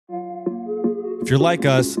If you're like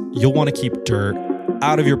us, you'll want to keep dirt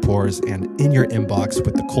out of your pores and in your inbox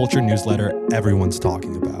with the culture newsletter everyone's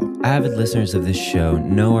talking about. Avid listeners of this show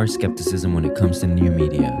know our skepticism when it comes to new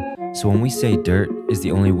media. So when we say Dirt is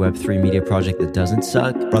the only Web3 media project that doesn't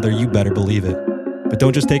suck, Brother, you better believe it. But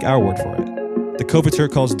don't just take our word for it. The Coverture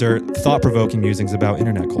calls Dirt thought-provoking musings about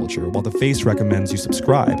internet culture, while The Face recommends you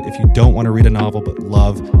subscribe if you don't want to read a novel but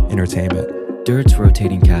love entertainment. Dirt's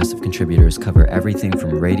rotating cast of contributors cover everything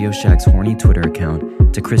from Radio Shack's horny Twitter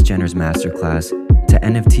account to Kris Jenner's masterclass to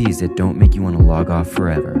NFTs that don't make you want to log off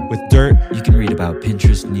forever. With Dirt, you can read about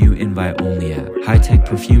Pinterest's new invite-only app, high-tech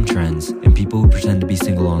perfume trends, and people who pretend to be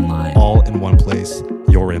single online. All in one place,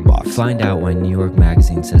 your inbox. Find out why New York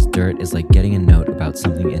Magazine says Dirt is like getting a note about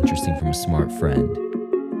something interesting from a smart friend.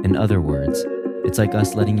 In other words, it's like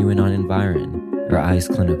us letting you in on Environ, or Eyes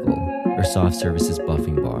Clinical, or Soft Services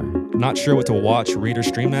Buffing Bar. Not sure what to watch, read, or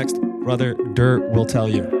stream next? Brother, Dirt will tell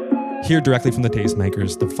you. Hear directly from the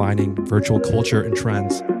tastemakers defining virtual culture and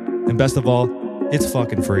trends. And best of all, it's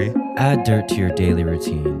fucking free. Add Dirt to your daily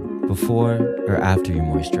routine, before or after you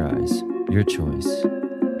moisturize. Your choice.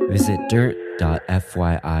 Visit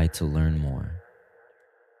dirt.fyi to learn more.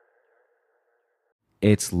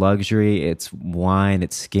 It's luxury, it's wine,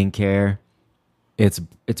 it's skincare, it's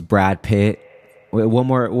Brad Pitt. What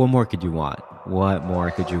more could you want? What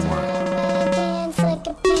more could you want?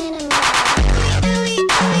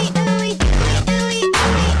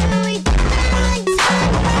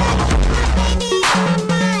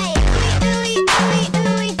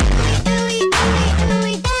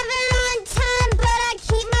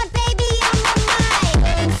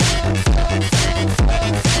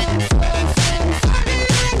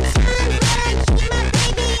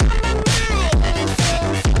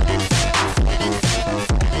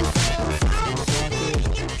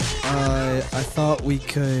 We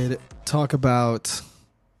could talk about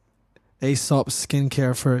Aesop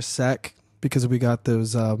skincare for a sec because we got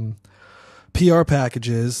those PR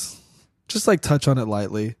packages. Just like touch on it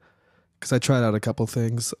lightly because I tried out a couple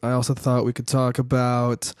things. I thought we could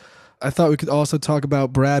also talk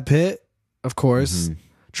about Brad Pitt, of course,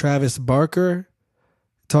 Travis Barker,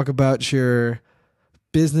 talk about your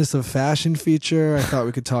Business of Fashion feature. I thought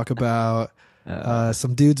we could talk about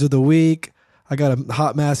some dudes of the week. I got a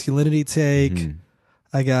hot masculinity take.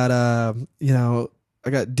 I got I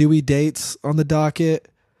got Dewey dates on the docket.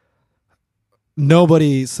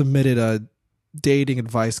 Nobody submitted a dating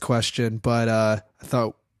advice question, but I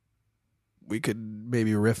thought we could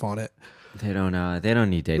maybe riff on it. They don't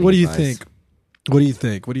need dating What do you advice. think? What do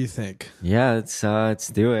you think? Yeah, let's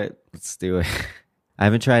do it. Let's do it. I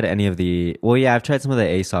haven't tried any of I've tried some of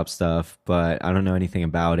the Aesop stuff, but I don't know anything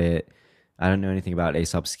about it. I don't know anything about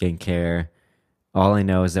Aesop skincare. All I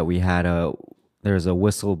know is that there was a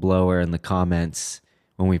whistleblower in the comments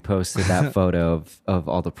when we posted that photo of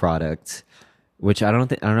all the product, which I don't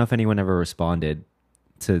know if anyone ever responded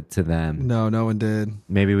to them. No one did.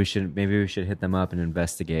 Maybe we should hit them up and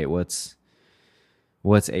investigate what's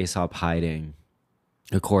Aesop hiding,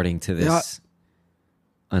 according to this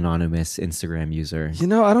anonymous Instagram user.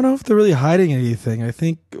 I don't know if they're really hiding anything. I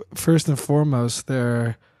think first and foremost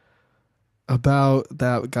they're about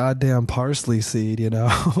that goddamn parsley seed,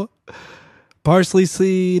 Parsley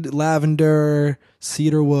seed, lavender,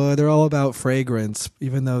 cedarwood, they're all about fragrance,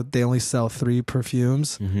 even though they only sell 3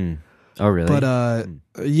 perfumes. Mm-hmm. Oh, really? But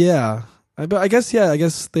yeah. I guess they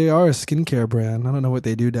are a skincare brand. I don't know what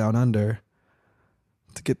they do down under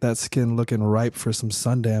to get that skin looking ripe for some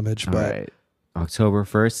sun damage. All but right. October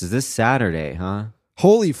 1st is this Saturday, huh?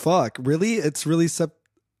 Holy fuck. Really? It's really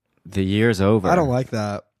the year's over. I don't like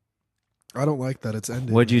that. It's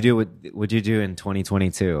ending. What'd you do in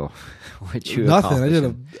 2022? Nothing. I did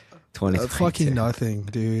a fucking nothing,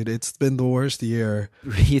 dude. It's been the worst year.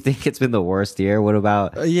 You think it's been the worst year? What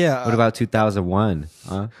about What about 2001?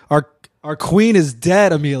 Huh? Our queen is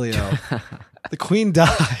dead, Emilio. The queen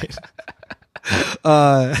died.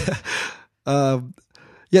 Yeah,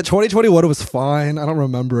 2021 was fine. I don't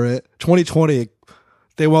remember it. 2020,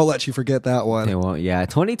 they won't let you forget that one. They won't. Yeah,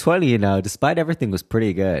 2020. Despite everything, was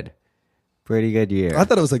pretty good. Pretty good year. I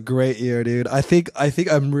thought it was a great year, dude. I think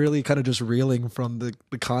I'm really kind of just reeling from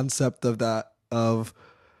the concept of that, of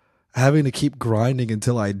having to keep grinding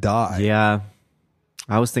until I die. Yeah.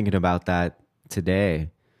 I was thinking about that today.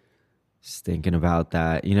 Just thinking about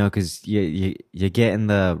that, because you get in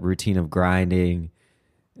the routine of grinding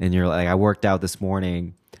and you're like, I worked out this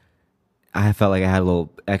morning. I felt like I had a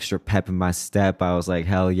little extra pep in my step. I was like,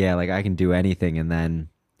 hell yeah, like I can do anything. And then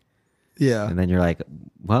you're like,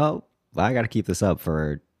 well, I got to keep this up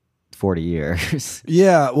for 40 years.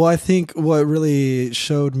 Yeah. Well, I think what really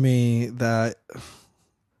showed me that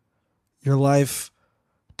your life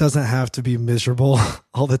doesn't have to be miserable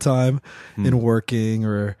all the time in working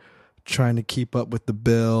or trying to keep up with the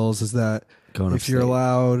bills. Is that Going if you're upstate.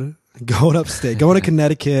 allowed going upstate, going to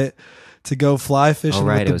Connecticut to go fly fishing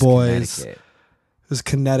with the boys. Connecticut. It was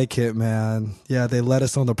Connecticut, man. Yeah, they let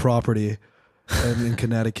us on the property in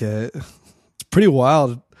Connecticut. It's pretty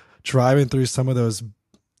wild driving through some of those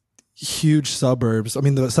huge suburbs. I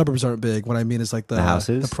mean, the suburbs aren't big. What I mean is like the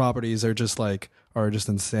houses? the properties are just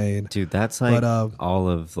insane. Dude, that's like But, all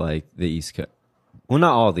of like the East Coast. Well,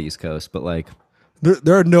 not all the East Coast, but like,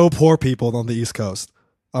 There are no poor people on the East Coast.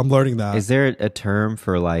 I'm learning that. is there a term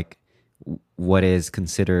for like what is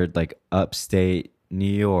considered like upstate New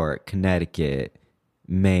York, Connecticut,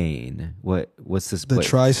 Maine? What's this? The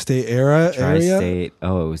tri-state area? Tri-state.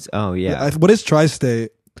 Oh yeah. What is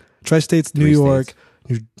tri-state? Tri-state's New Three York,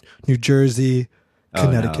 New Jersey, Oh,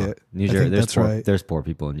 no. Connecticut. New I Jersey. think that's right. There's poor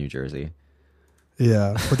people in New Jersey.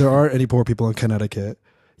 Yeah, but there aren't any poor people in Connecticut.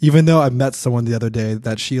 Even though I met someone the other day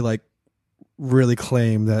that she like really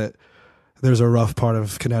claimed that there's a rough part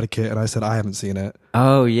of Connecticut, and I said I haven't seen it.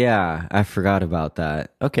 Oh yeah, I forgot about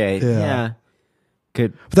that. Okay, yeah.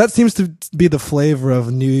 Good. But that seems to be the flavor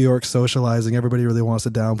of New York socializing. Everybody really wants to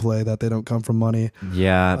downplay that they don't come from money.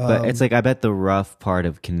 Yeah, but it's like I bet the rough part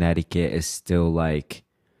of Connecticut is still like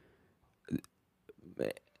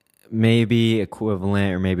maybe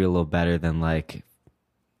equivalent or maybe a little better than like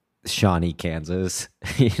Shawnee, Kansas.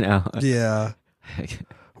 You know? Yeah.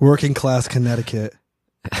 Working class Connecticut.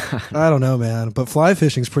 I don't know, man. But fly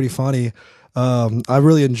fishing's pretty funny. I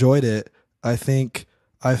really enjoyed it. I think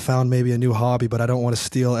I found maybe a new hobby, but I don't want to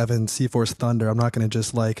steal Evan Seaforth's thunder. I'm not going to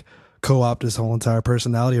just like co-opt his whole entire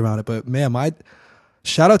personality around it. But man, my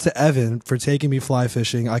shout out to Evan for taking me fly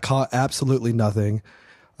fishing. I caught absolutely nothing.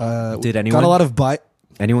 Did anyone got a lot of bite?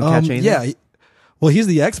 Anyone catch anything? Yeah. Well, he's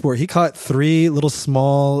the expert. He caught 3 little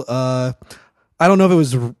small. I don't know if it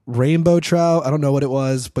was rainbow trout. I don't know what it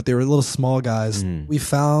was, but they were little small guys. We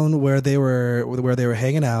found where they were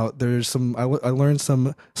hanging out. There's some. I learned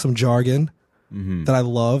some jargon that I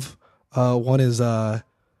love. One is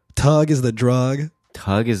tug is the drug,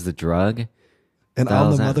 Tug is the drug? and The hell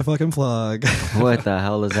I'm is the that? motherfucking plug. What the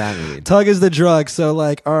hell does that mean? Tug is the drug. So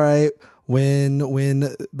like, all right, when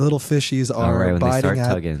the little fishies All are right, when they start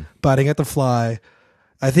biting tugging. at the fly,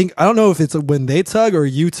 I don't know if it's when they tug or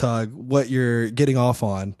you tug what you're getting off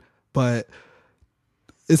on, but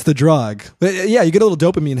it's the drug. But yeah, you get a little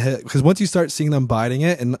dopamine hit because once you start seeing them biting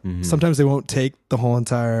it, and sometimes they won't take the whole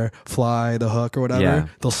entire fly, the hook or whatever, Yeah.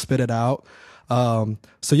 they'll spit it out.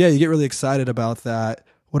 So yeah, you get really excited about that.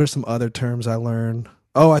 What are some other terms I learned?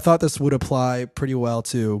 Oh, I thought this would apply pretty well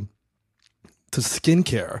to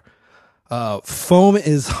skincare. Foam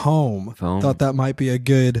is home. Foam. Thought that might be a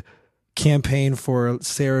good campaign for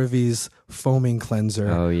CeraVe's foaming cleanser.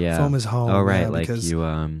 Oh yeah. Foam is home. Oh right, man, like because, you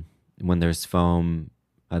when there's foam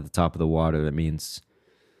at the top of the water, that means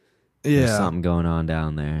there's yeah, something going on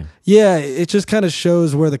down there. yeah. It just kind of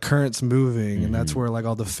shows where the current's moving, and Mm-hmm. that's where like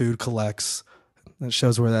all the food collects. It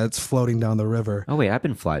shows where that's floating down the river. Oh wait, I've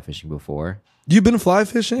been fly fishing before. You've been fly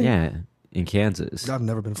fishing? Yeah, in Kansas. I've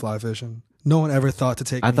never been fly fishing. No one ever thought to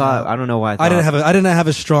take. I me thought out. I don't know why I thought I didn't have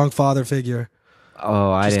a strong father figure.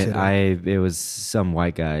 Oh, I Just didn't. It was some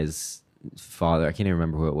white guy's father. I can't even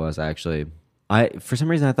remember who it was actually. For some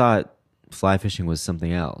reason I thought fly fishing was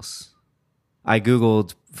something else. I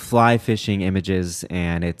googled fly fishing images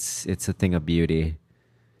and it's a thing of beauty.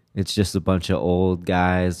 It's just a bunch of old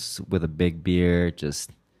guys with a big beard just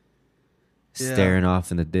Yeah. staring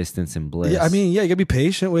off in the distance in bliss. Yeah, I mean, yeah, you gotta be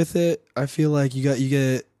patient with it. I feel like you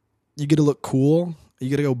get to look cool. You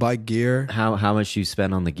gotta go buy gear. how much you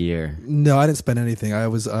spend on the gear? No, I didn't spend anything. I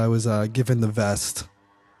was given the vest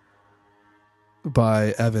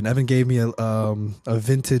by Evan. Evan gave me a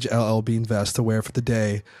vintage LL Bean vest to wear for the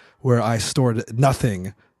day, where I stored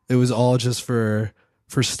nothing. It was all just for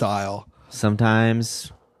style.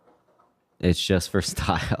 Sometimes it's just for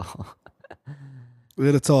style.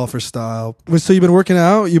 It's all for style. So you've been working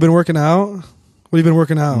out? What have you been working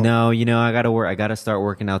out? No, I gotta start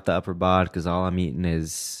working out the upper bod because all I'm eating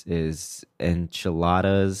is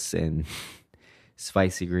enchiladas and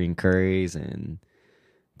spicy green curries and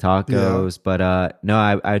tacos. Yeah. But no,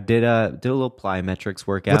 I did a little plyometrics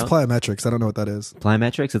workout. What's plyometrics? I don't know what that is.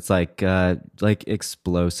 Plyometrics? It's like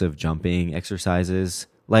explosive jumping exercises,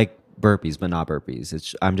 like burpees, but not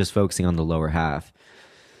burpees. I'm just focusing on the lower half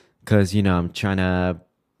because I'm trying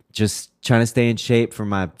to stay in shape for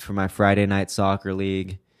my Friday night soccer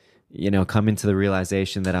league. Coming to the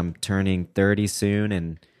realization that I'm turning 30 soon,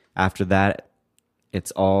 and after that,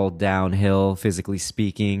 it's all downhill, physically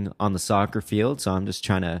speaking, on the soccer field. So I'm just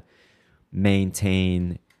trying to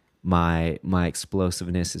maintain my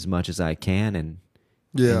explosiveness as much as I can and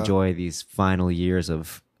Yeah. enjoy these final years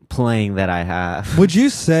of playing that I have. Would you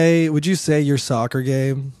say your soccer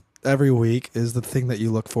game every week is the thing that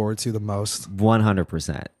you look forward to the most?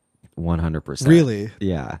 100%. 100%. Really?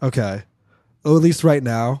 Yeah. Okay. Oh, at least right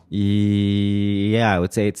now. Yeah, I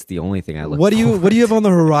would say it's the only thing I look What do you forward have on the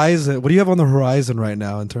horizon? What do you have on the horizon right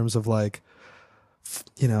now in terms of like,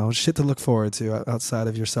 shit to look forward to outside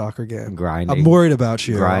of your soccer game? Grinding. I'm worried about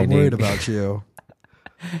you. Grinding. I'm worried about you.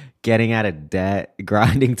 Getting out of debt,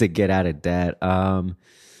 grinding to get out of debt.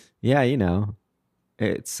 Yeah,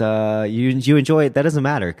 it's you enjoy it. That doesn't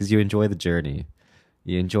matter because you enjoy the journey.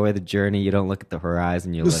 You enjoy the journey. You don't look at the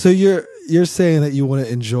horizon. You look. So you're saying that you wouldn't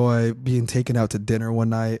enjoy being taken out to dinner one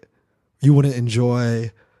night? You wouldn't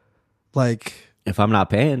enjoy, like, if I'm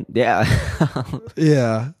not paying, yeah.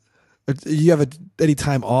 yeah. You have any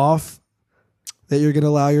time off that you're gonna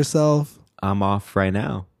allow yourself? I'm off right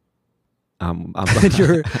now. I'm and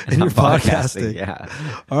you're podcasting. Yeah.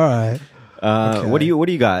 All right. Okay. What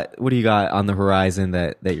do you got? What do you got on the horizon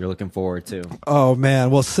that you're looking forward to? Oh man,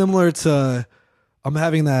 well, similar to, I'm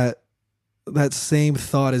having that same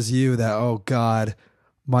thought as you. That, oh God,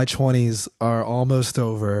 my 20s are almost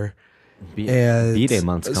over, and B-Day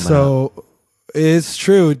month's coming up. So it's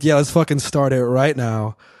true. Yeah, let's fucking start it right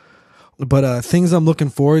now. But things I'm looking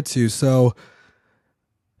forward to. So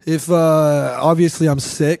if obviously I'm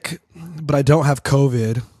sick, but I don't have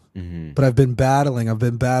COVID. Mm-hmm. But I've been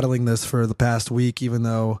battling this for the past week, even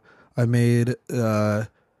though I made the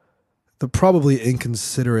probably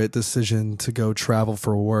inconsiderate decision to go travel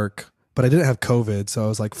for work. But I didn't have COVID, so I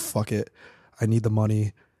was like, fuck it. I need the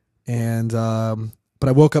money. And but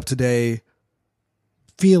I woke up today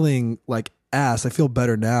feeling like ass. I feel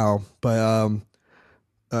better now. But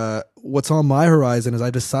what's on my horizon is I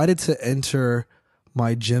decided to enter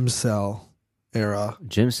my gym cell era.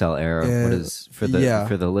 Gym cell era. What is for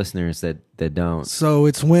the listeners that don't? So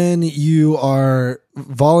it's when you are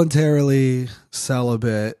voluntarily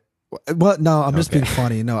celibate. Well, no, I'm just being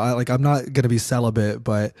funny. No, I'm not gonna be celibate,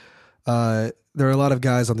 but there are a lot of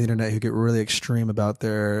guys on the internet who get really extreme about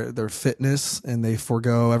their fitness and they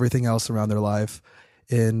forego everything else around their life.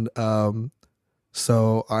 And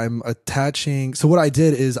so I'm attaching. So what I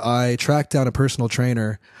did is I tracked down a personal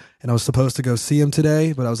trainer. And I was supposed to go see him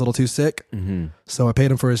today, but I was a little too sick. Mm-hmm. So I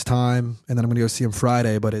paid him for his time, and then I'm going to go see him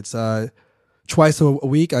Friday. But it's twice a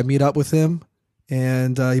week I meet up with him,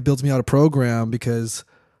 and he builds me out a program because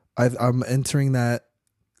I'm entering that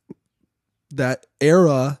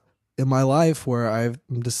era in my life where I've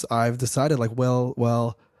decided, like,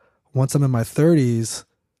 well, once I'm in my 30s,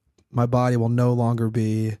 my body will no longer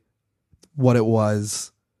be what it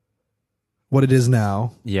is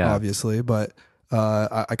now. Yeah, obviously, but.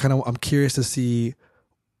 I'm curious to see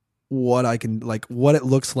what I can, like, what it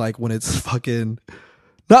looks like when it's fucking,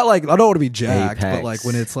 not like, I don't want to be jacked, Apex. but like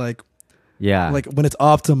when it's like, yeah, like when it's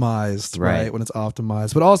optimized, right? When it's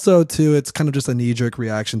optimized, but also too, it's kind of just a knee jerk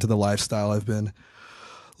reaction to the lifestyle I've been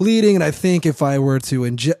leading. And I think if I were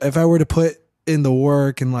to put in the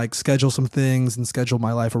work and like schedule some things and schedule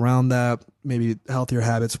my life around that, maybe healthier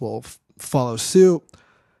habits will follow suit.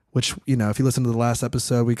 Which, if you listen to the last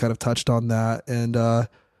episode, we kind of touched on that. And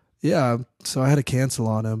so I had to cancel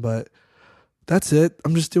on him, but that's it.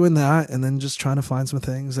 I'm just doing that and then just trying to find some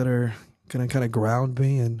things that are going to kind of ground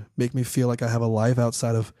me and make me feel like I have a life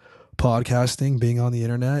outside of podcasting, being on the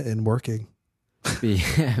internet, and working.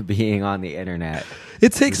 Being on the internet.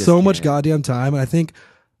 It takes so much goddamn time. And I think,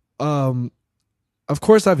 of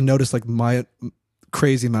course, I've noticed like my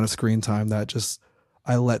crazy amount of screen time that just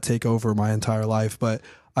I let take over my entire life. But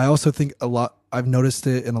I also think I've noticed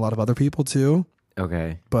it in a lot of other people too.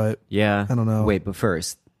 Okay. But yeah, I don't know. Wait, but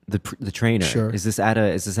first, the trainer, sure. Is this at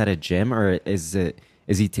a gym, or is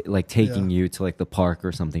he taking you to like the park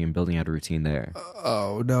or something and building out a routine there?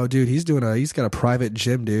 Oh no, dude, he's got a private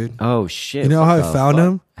gym, dude. Oh shit. You know how I found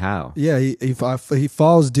him? How? Yeah, he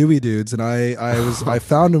follows Dewey Dudes, and I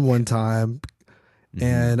found him one time. Mm-hmm.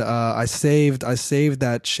 And I saved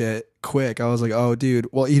that shit quick. I was like, oh dude,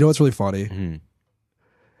 well, you know what's really funny? Mm-hmm.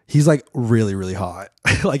 He's like really, really hot.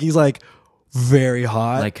 Like he's like very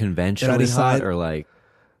hot. Like conventionally hot, or like,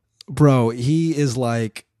 bro, he is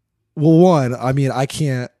like, well, one, I mean, I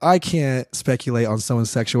can't speculate on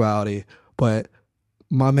someone's sexuality, but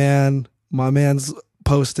my man's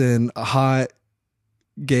posting a hot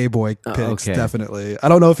gay boy pics, definitely. I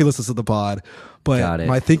don't know if he listens to the pod, but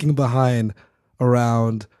my thinking behind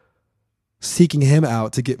around seeking him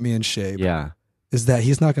out to get me in shape is that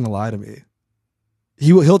he's not going to lie to me.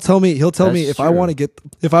 He'll tell me if I want to get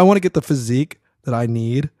the physique that I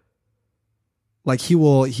need, like he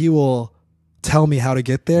will tell me how to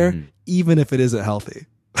get there, Mm-hmm. even if it isn't healthy.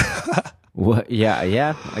 What?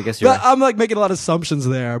 Yeah. I guess you're But I'm like making a lot of assumptions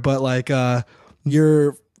there, but like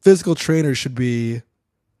your physical trainer should be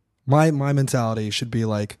my mentality should be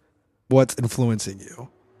like what's influencing you.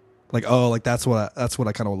 Like, oh, like that's what I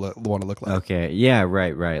kind of want to look like. okay. Yeah.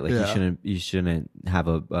 Right. Like Yeah. you shouldn't have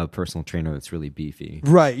a personal trainer that's really beefy.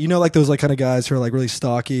 Right. You know, like those like kind of guys who are like really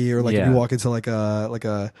stocky, or like if Yeah. you walk into like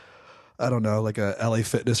a I don't know, like a LA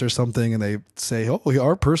Fitness or something, and they say, "Oh,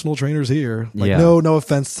 our personal trainer's here." Like, Yeah. no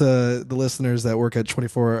offense to the listeners that work at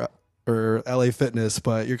 24 or LA Fitness,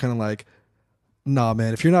 but you're kind of like, nah,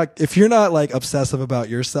 man. If you're not like obsessive about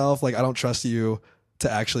yourself, like I don't trust you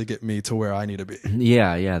to actually get me to where I need to be.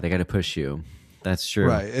 Yeah. They got to push you. That's true.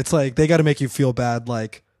 Right. It's like they got to make you feel bad,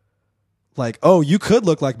 like, oh, you could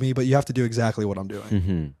look like me, but you have to do exactly what I'm doing.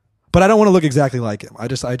 Mm-hmm. But I don't want to look exactly like him. I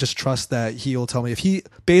just trust that he will tell me if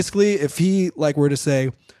he like were to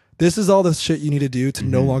say, this is all the shit you need to do to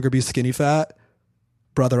no longer be skinny fat,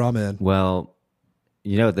 brother, I'm in. Well,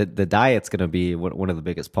 you know, the diet's going to be one of the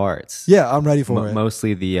biggest parts. Yeah, I'm ready for it.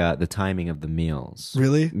 Mostly the timing of the meals.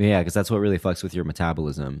 Really? Yeah, because that's what really fucks with your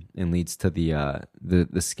metabolism and leads to the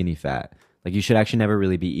skinny fat. Like you should actually never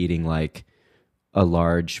really be eating like a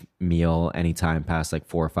large meal anytime past like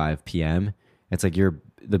 4 or 5 p.m. It's like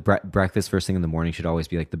the breakfast first thing in the morning should always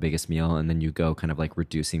be like the biggest meal, and then you go kind of like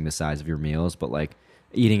reducing the size of your meals. But like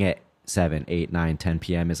eating at 7, 8, 9, 10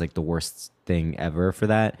 p.m. is like the worst thing ever for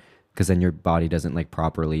that, because then your body doesn't like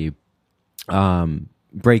properly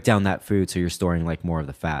break down that food, so you're storing like more of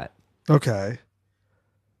the fat. Okay.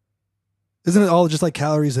 Isn't it all just like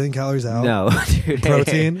calories in, calories out? No, dude.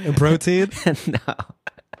 Protein and protein. No.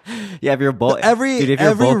 Yeah, if you're bulking, Every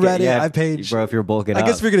Reddit I page, bro. If you're bulking up, I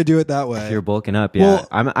guess we're gonna do it that way. if you're bulking up, yeah.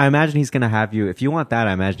 Well- I imagine he's gonna have you. If you want that,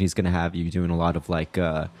 I imagine he's gonna have you doing a lot of like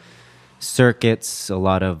circuits, a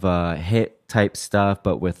lot of hit type stuff,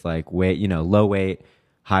 but with like weight, low weight,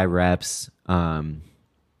 high reps. I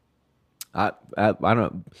don't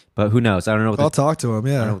know, but who knows? I don't know. I'll talk to him. I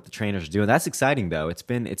don't know Yeah. what the trainers are doing. That's exciting though. It's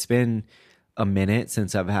been a minute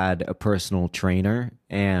since I've had a personal trainer,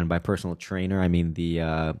 and by personal trainer I mean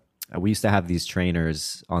we used to have these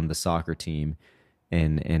trainers on the soccer team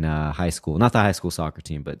in high school, not the high school soccer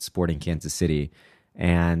team, but Sporting Kansas City,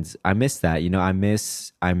 and I miss that.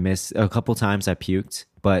 I miss a couple times I puked,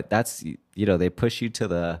 but that's they push you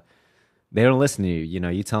to they don't listen to you.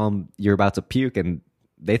 You tell them you're about to puke, and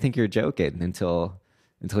they think you're joking until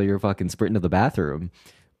you're fucking sprinting to the bathroom.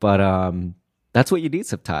 But that's what you need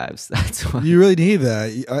sometimes. That's what You really need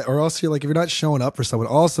that, or else you're like, if you're not showing up for someone.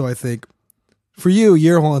 Also, I think for you,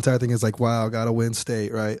 your whole entire thing is like, wow, gotta win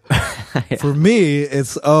state, right? Yeah. For me,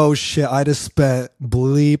 it's, oh shit, I just spent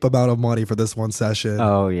bleep amount of money for this one session.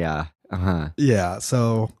 Oh yeah. Uh-huh. Yeah,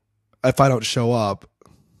 so if I don't show up,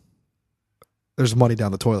 there's money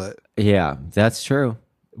down the toilet. Yeah, that's true.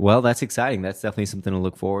 Well, that's exciting. That's definitely something to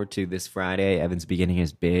look forward to this Friday. Evan's beginning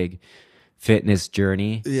his big fitness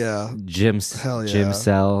journey. Yeah. Hell yeah. Gym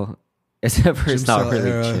cell. Except for it's Gym not cell really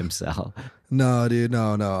era. gym cell. No, dude,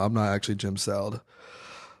 no, I'm not actually gym selled.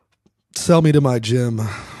 Sell me to my gym.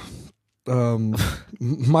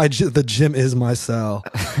 The gym is my cell.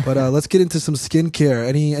 But let's get into some skincare.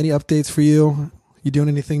 Any updates for you? You doing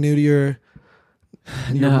anything new to your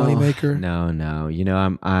moneymaker? No.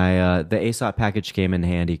 The ASOP package came in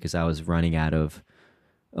handy because I was running out of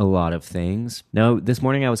a lot of things. No, this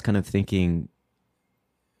morning I was kind of thinking,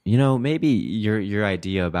 maybe your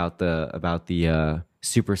idea about the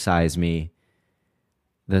supersize me.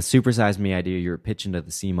 The supersize me idea you were pitching to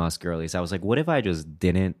the CMOS girlies. I was like, what if I just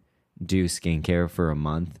didn't do skincare for a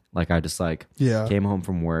month? Like I just came home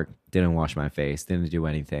from work, didn't wash my face, didn't do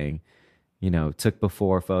anything. Took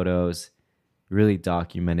before photos, really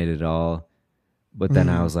documented it all. But then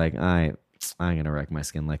I was like, I ain't gonna wreck my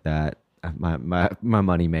skin like that. My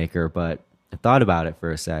money maker. But I thought about it for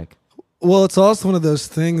a sec. Well, it's also one of those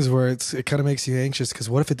things where it kind of makes you anxious, because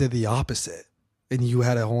what if it did the opposite and you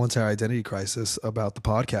had a whole entire identity crisis about the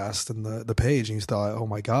podcast and the page, and you thought, oh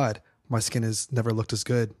my God, my skin has never looked as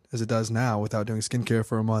good as it does now without doing skincare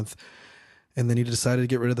for a month. And then you decided to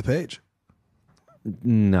get rid of the page.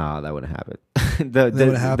 No, that wouldn't happen.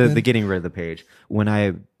 wouldn't happen? The getting rid of the page. When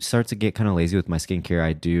I start to get kind of lazy with my skincare,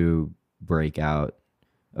 I do break out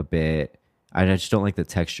a bit. I just don't like the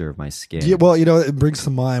texture of my skin. Yeah, well, it brings to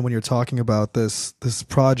mind when you're talking about this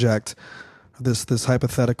project, this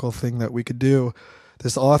hypothetical thing that we could do.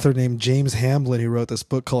 This author named James Hamblin, who wrote this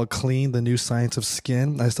book called Clean: The New Science of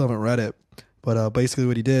Skin. I still haven't read it, but basically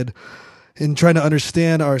what he did in trying to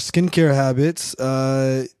understand our skincare habits,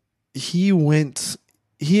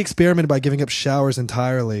 he experimented by giving up showers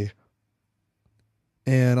entirely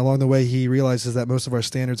And along the way, he realizes that most of our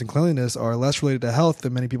standards in cleanliness are less related to health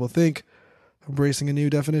than many people think, embracing a new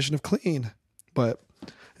definition of clean. But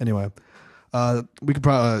anyway, we could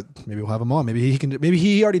probably maybe we'll have him on. Maybe he can. Maybe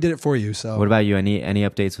he already did it for you. So What about you? Any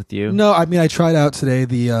updates with you? no, I mean I tried out today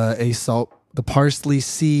the Aesop, the parsley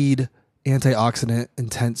seed antioxidant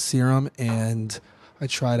intense serum, and I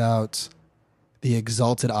tried out the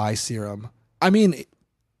Exalted Eye serum. I mean,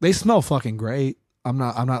 they smell fucking great. I'm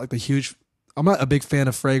not like I'm not a big fan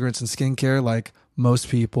of fragrance and skincare like most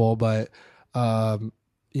people, but I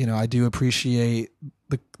do appreciate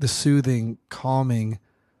the soothing, calming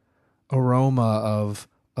aroma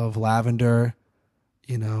of lavender,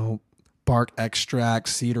 bark extract,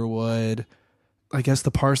 cedarwood. I guess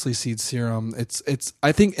the parsley seed serum. It's.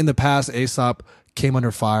 I think in the past, Aesop came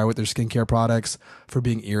under fire with their skincare products for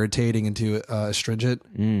being irritating and too astringent.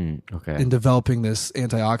 Okay. In developing this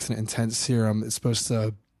antioxidant intense serum, it's supposed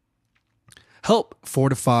to help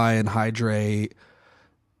fortify and hydrate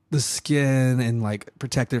the skin and like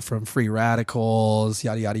protect it from free radicals,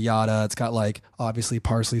 yada yada yada. It's got like obviously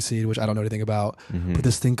parsley seed, which I don't know anything about, but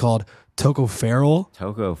this thing called tocopherol,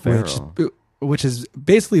 which is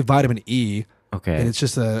basically vitamin E. Okay. And it's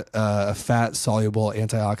just a fat soluble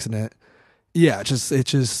antioxidant. Yeah, it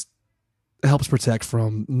just helps protect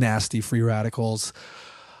from nasty free radicals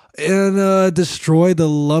and destroy the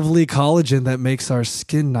lovely collagen that makes our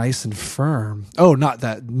skin nice and firm. Oh, not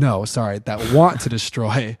that. No, sorry. That want to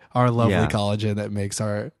destroy our lovely collagen that makes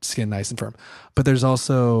our skin nice and firm. But there's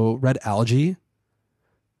also red algae,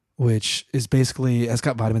 which is basically has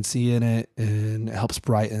got vitamin C in it and it helps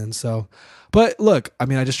brighten. So, but look, I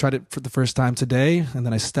mean, I just tried it for the first time today, and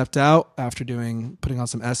then I stepped out after putting on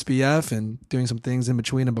some SPF and doing some things in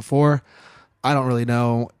between and before. I don't really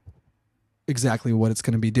know exactly what it's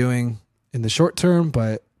going to be doing in the short term,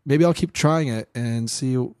 but maybe I'll keep trying it and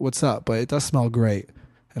see what's up. But it does smell great,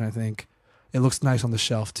 and I think it looks nice on the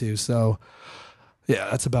shelf too. So yeah,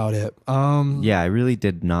 that's about it. Yeah, I really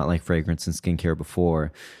did not like fragrance and skincare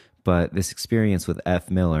before, but this experience with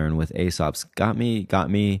F. Miller and with Aesop's got me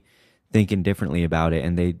thinking differently about it.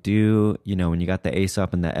 And they do, when you got the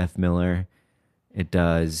Aesop and the F. Miller, it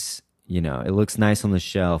does, it looks nice on the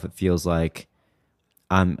shelf. It feels like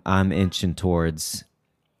I'm falling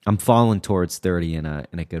towards 30 in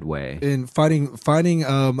a good way. In finding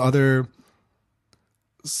other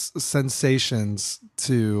sensations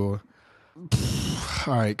to.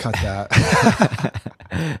 All right, cut that.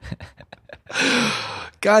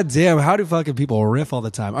 God damn, how do fucking people riff all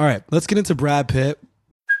the time? All right, let's get into Brad Pitt.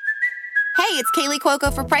 Hey, it's Kaylee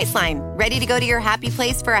Cuoco for Priceline. Ready to go to your happy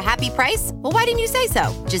place for a happy price? Well, why didn't you say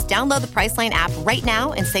so? Just download the Priceline app right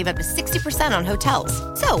now and save up to 60% on hotels.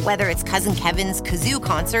 So whether it's Cousin Kevin's Kazoo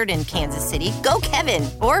Concert in Kansas City, go Kevin,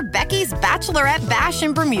 or Becky's Bachelorette Bash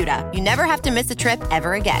in Bermuda, you never have to miss a trip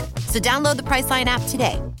ever again. So download the Priceline app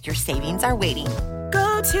today. Your savings are waiting.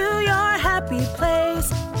 Go to your happy place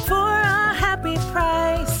for a happy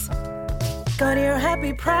price. Go to your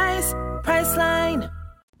happy price, Priceline.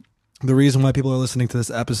 The reason why people are listening to this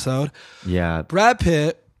episode. Yeah. Brad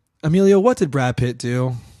Pitt. Emilio, what did Brad Pitt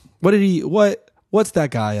do? What's that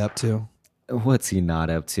guy up to? What's he not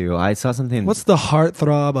up to? I saw something. What's the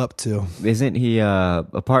heartthrob up to? Isn't he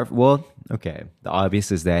the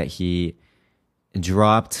obvious is that he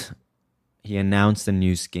announced a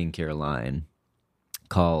new skincare line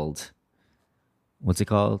called, what's it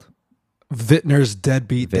called? Vintner's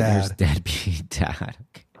Deadbeat Dad. Deadbeat Dad.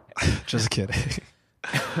 Just kidding.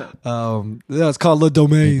 It's called Le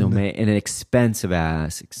Domaine. And an expensive. I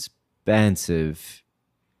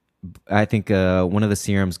think one of the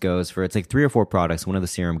serums goes for, it's like 3 or 4 products. One of the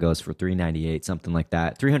serum goes for $398, something like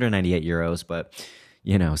that, 398 euros. But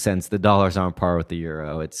since the dollars are on par with the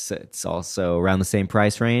euro, it's also around the same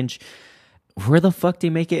price range. Where the fuck do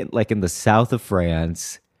you make it? Like in the south of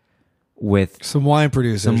France with some wine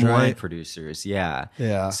producers, yeah.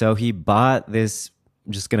 Yeah. So he bought this.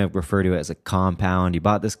 I'm just going to refer to it as a compound. He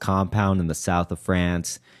bought this compound in the south of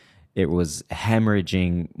France. It was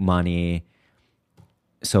hemorrhaging money.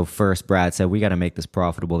 So first Brad said, we got to make this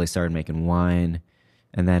profitable. They started making wine.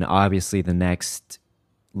 And then obviously the next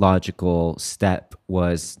logical step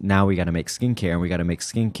was, now we got to make skincare, and we got to make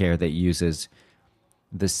skincare that uses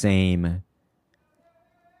the same,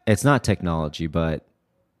 it's not technology, but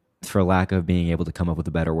for lack of being able to come up with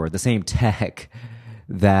a better word, the same tech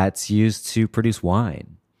that's used to produce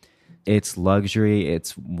wine. It's luxury,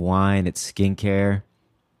 it's wine, it's skincare.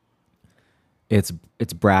 It's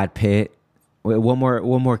Brad Pitt What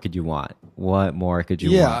more could you want? What more could you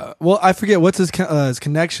want? Yeah. Well, I forget what's his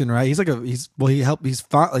connection, right? He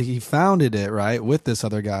founded it, right, with this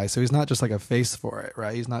other guy. So he's not just like a face for it,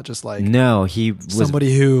 right? He's not just like No, he was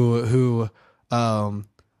somebody who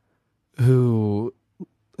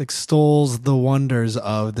extols the wonders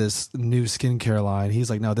of this new skincare line. He's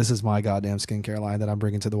like, no, this is my goddamn skincare line that I'm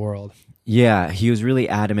bringing to the world. Yeah, he was really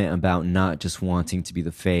adamant about not just wanting to be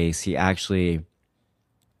the face. He actually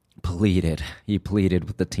pleaded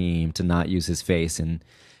with the team to not use his face and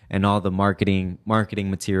all the marketing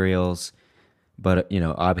materials. But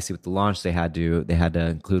obviously with the launch, they had to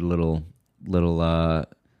include a little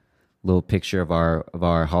picture of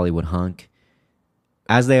our Hollywood hunk.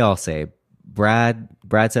 As they all say, Brad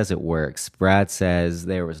says it works. Brad says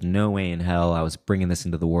there was no way in hell I was bringing this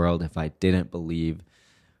into the world if I didn't believe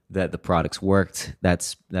that the products worked.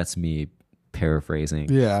 That's me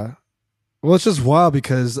paraphrasing. Yeah. Well, it's just wild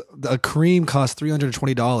because a cream costs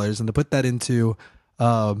 $320, and to put that into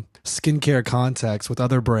skincare context with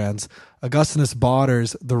other brands, Augustinus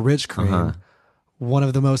Botter's The Rich Cream, one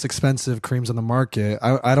of the most expensive creams on the market.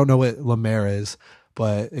 I don't know what La Mer is,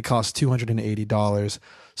 but it costs $280.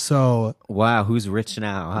 So wow, who's rich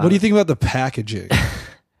now? Huh? What do you think about the packaging?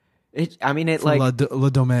 Le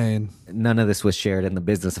Domaine. None of this was shared in the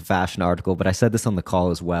Business of Fashion article, but I said this on the call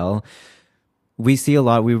as well. We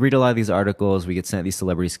read a lot of these articles, we get sent these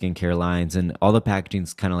celebrity skincare lines, and all the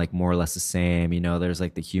packaging's kind of like more or less the same. There's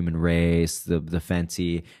like the Human Race, the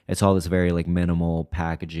Fenty. It's all this very like minimal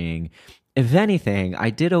packaging. If anything, I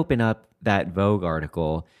did open up that Vogue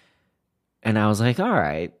article and I was like, all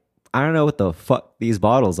right, I don't know what the fuck these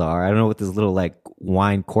bottles are. I don't know what this little like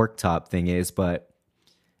wine cork top thing is, but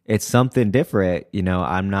it's something different.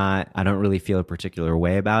 I don't really feel a particular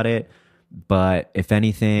way about it. But if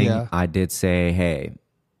anything, I did say, hey,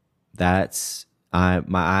 my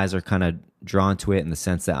eyes are kind of drawn to it in the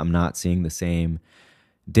sense that I'm not seeing the same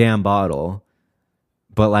damn bottle.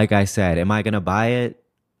 But like I said, am I going to buy it?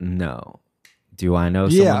 No. Do I know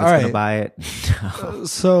someone that's going to buy it? No.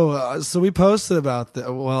 So we posted about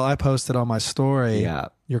that. Well, I posted on my story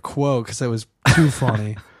your quote because it was too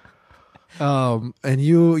funny. And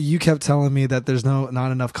you kept telling me that there's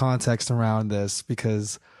not enough context around this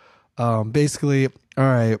because basically, all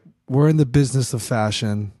right, we're in the business of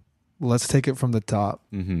fashion. Let's take it from the top.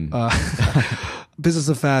 Business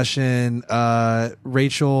of fashion.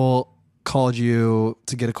 Rachel called you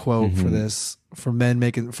to get a quote for this, for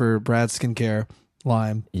Brad's skincare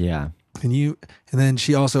line. Yeah. And then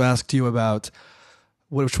she also asked you about,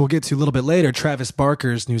 which we'll get to a little bit later, Travis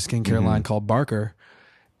Barker's new skincare line called Barker.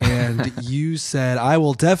 And you said, I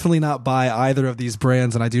will definitely not buy either of these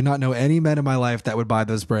brands, and I do not know any men in my life that would buy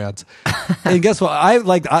those brands. And guess what?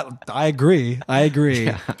 I agree.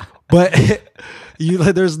 Yeah. But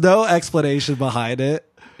there's no explanation behind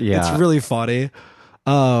it. Yeah. It's really funny.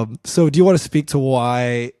 So do you want to speak to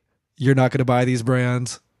why you're not going to buy these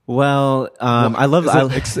brands? Well, I love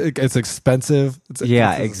it's expensive.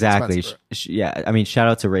 Exactly. Expensive. Shout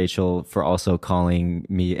out to Rachel for also calling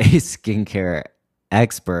me a skincare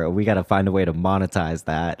expert. We got to find a way to monetize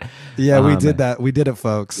that. Yeah, we did that. We did it,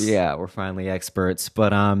 folks. Yeah, we're finally experts.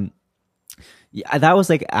 But that was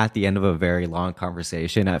like at the end of a very long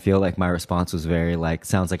conversation. I feel like my response was very like,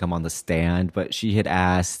 sounds like I'm on the stand. But she had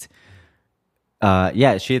asked,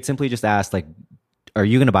 she had simply just asked like, are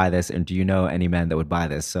you going to buy this? And do you know any men that would buy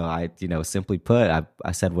this? So I, simply put,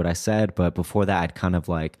 I said what I said. But before that, I'd kind of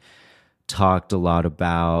like talked a lot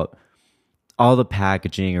about all the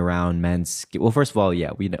packaging around men's. Well, first of all,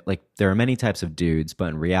 we know, like there are many types of dudes, but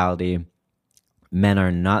in reality, men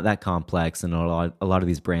are not that complex, and a lot of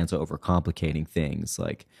these brands are overcomplicating things.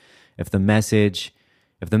 Like if the message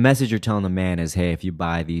you're telling the man is, hey, if you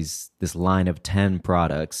buy this line of 10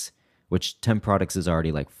 products, which 10 products is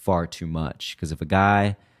already like far too much, because if a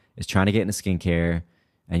guy is trying to get into skincare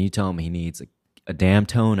and you tell him he needs a damn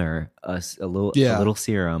toner, a little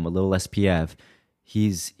serum, a little SPF.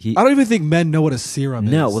 I don't even think men know what a serum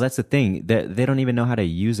is. No, well, that's the thing. They don't even know how to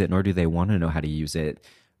use it, nor do they want to know how to use it.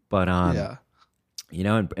 But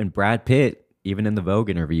and Brad Pitt, even in the Vogue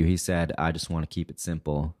interview, he said, "I just want to keep it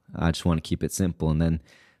simple. I just want to keep it simple." And then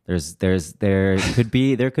there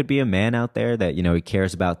could be a man out there that he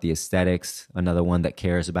cares about the aesthetics, another one that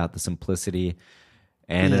cares about the simplicity,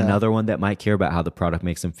 and another one that might care about how the product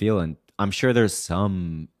makes him feel. And I'm sure there is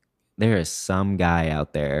some guy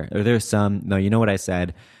out there, or there's some. No, you know what I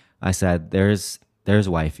said? I said there's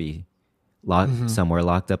wifey somewhere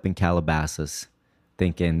locked up in Calabasas,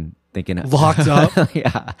 thinking locked up.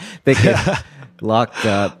 Yeah, thinking locked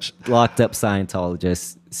up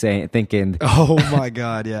Scientologist thinking. Oh my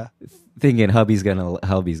God, yeah. thinking hubby's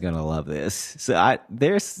gonna love this. So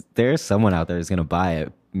there's someone out there who's gonna buy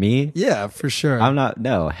it. Me? Yeah, for sure. I'm not.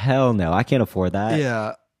 No, hell no. I can't afford that.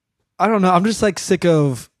 Yeah, I don't know. I'm just like sick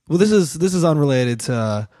of. Well, this is unrelated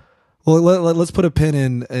to. Well, let's put a pin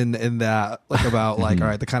in that, like about like all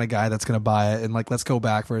right, the kind of guy that's gonna buy it, and like let's go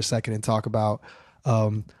back for a second and talk about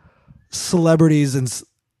celebrities and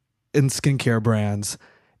skincare brands,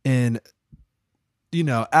 and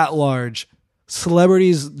at large,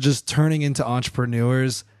 celebrities just turning into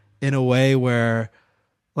entrepreneurs in a way where.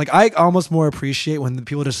 Like, I almost more appreciate when the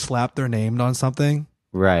people just slap their name on something.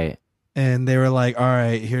 Right. And they were like, all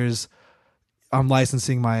right, I'm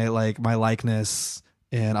licensing my likeness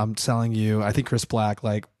and I'm selling you. I think Chris Black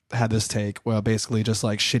like had this take, well, basically just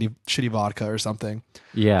like shitty vodka or something.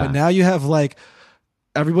 Yeah. But now you have like,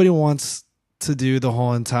 everybody wants to do the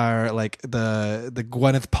whole entire, like the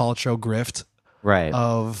Gwyneth Paltrow grift. Right.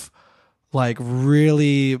 Of like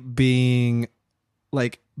really being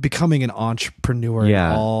like, becoming an entrepreneur in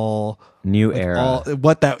all new era,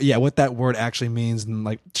 what that word actually means, and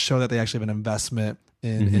like show that they actually have an investment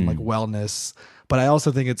in like wellness. But I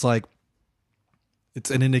also think it's like it's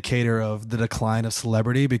an indicator of the decline of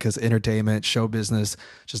celebrity because entertainment, show business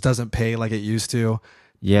just doesn't pay like it used to.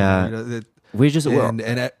 Yeah,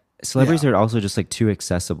 celebrities are also just like too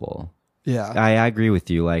accessible. Yeah, I agree with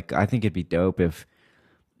you. Like I think it'd be dope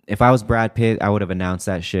if I was Brad Pitt, I would have announced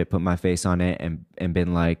that shit, put my face on it, and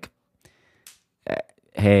been like,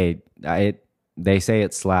 "Hey, they say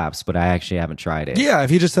it slaps, but I actually haven't tried it." Yeah, if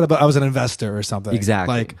he just said I was an investor or something,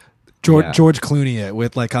 exactly. Like George Clooney it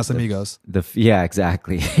with like Casamigos.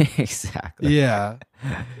 Exactly, exactly. Yeah,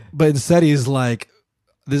 but instead he's like,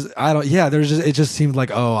 this. I don't. Yeah, it just seemed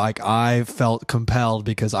like I felt compelled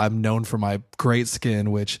because I'm known for my great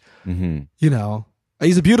skin, which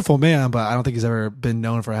He's a beautiful man, but I don't think he's ever been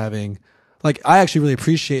known for having, like, I actually really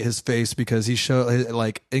appreciate his face because he showed,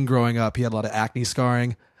 like, in growing up, he had a lot of acne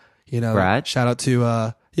scarring. Brad? Shout out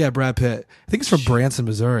to, Brad Pitt. I think he's from Branson,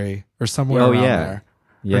 Missouri, or somewhere around there.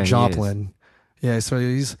 Yeah, or Joplin. Yeah, so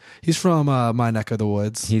he's from my neck of the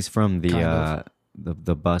woods. He's from the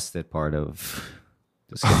busted part of.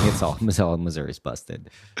 Just kidding, it's all Missouri's busted.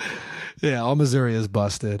 Yeah, all Missouri is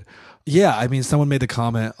busted. Yeah, I mean, someone made the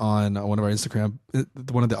comment on one of our Instagram,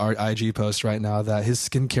 one of the IG posts right now that his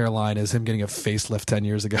skincare line is him getting a facelift 10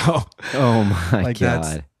 years ago. Oh my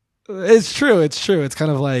God. It's true. It's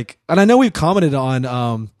kind of like, and I know we've commented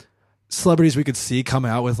on celebrities we could see come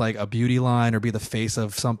out with like a beauty line or be the face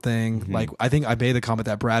of something. Like, I think I made the comment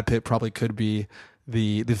that Brad Pitt probably could be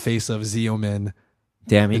the face of Xeomin.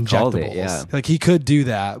 Damn, he called it, yeah. Like he could do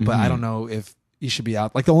that, but I don't know if he should be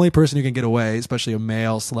out. Like the only person who can get away, especially a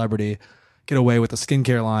male celebrity, get away with a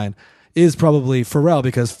skincare line is probably Pharrell,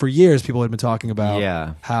 because for years people had been talking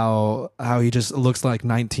about how he just looks like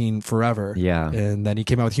 19 forever. Yeah. And then he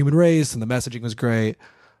came out with Human Race and the messaging was great.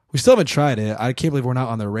 We still haven't tried it. I can't believe we're not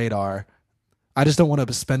on their radar. I just don't want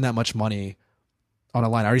to spend that much money on a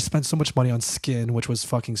line. I already spent so much money on skin, which was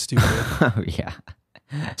fucking stupid. Oh, yeah.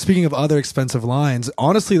 Speaking of other expensive lines,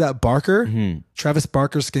 honestly, that Barker, Travis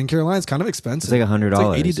Barker skincare line is kind of expensive. It's like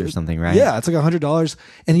 $100 or something, right? Yeah, it's like $100.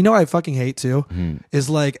 And you know what I fucking hate too? Is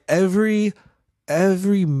like every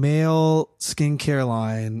male skincare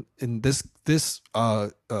line, in this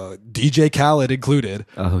DJ Khaled included.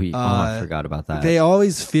 I forgot about that. They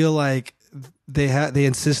always feel like they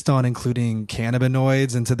insist on including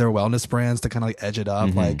cannabinoids into their wellness brands to kind of like edge it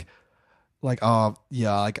up, like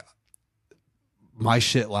my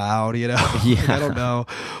shit loud, you know. Yeah. I don't know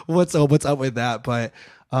what's up with that, but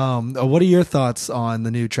what are your thoughts on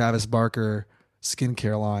the new Travis Barker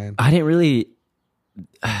skincare line? I didn't really.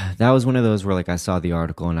 That was one of those where like I saw the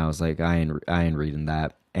article and I was like, I ain't reading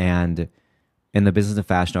that. And in the Business of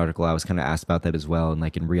Fashion article, I was kind of asked about that as well. And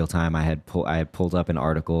like in real time, I had pulled up an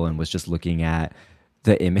article and was just looking at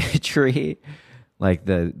the imagery, like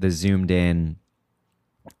the zoomed in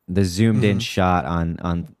shot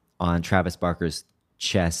on Travis Barker's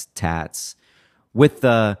chest tats with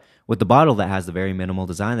the bottle that has the very minimal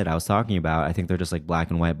design that I was talking about. I think they're just like black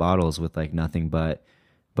and white bottles with like nothing but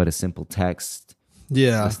a simple text.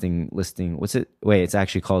 Yeah. Listing. What's it? Wait, it's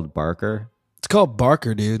actually called Barker. It's called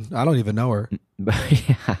Barker, dude. I don't even know her.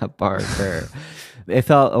 Yeah, Barker. It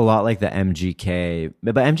felt a lot like the MGK,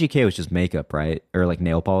 but MGK was just makeup, right? Or like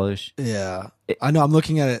nail polish. Yeah. I know. I'm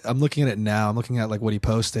looking at it now. I'm looking at like what he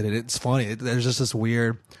posted, and it's funny. There's just this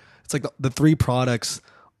weird. It's like the three products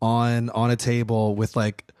on a table with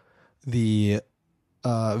like the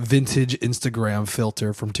vintage Instagram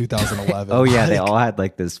filter from 2011. Oh yeah, they all had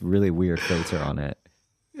like this really weird filter on it.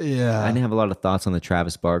 Yeah, I didn't have a lot of thoughts on the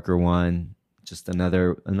Travis Barker one. just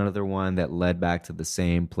another one that led back to the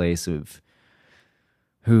same place of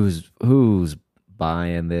who's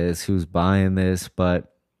buying this,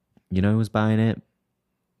 but you know who's buying it?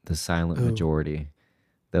 The silent majority.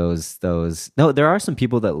 Those no, there are some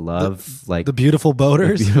people that love the beautiful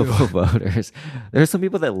boaters. The beautiful boaters. There are some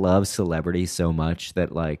people that love celebrities so much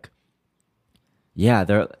that like, yeah,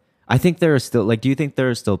 I think there are still like, do you think there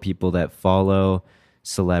are still people that follow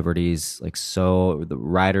celebrities like so the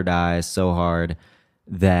ride or die so hard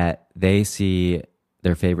that they see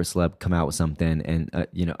their favorite celeb come out with something and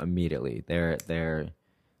immediately they're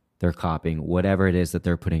copying whatever it is that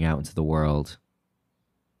they're putting out into the world?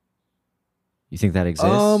 You think that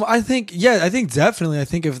exists? I think definitely. I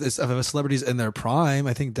think if a celebrity's in their prime,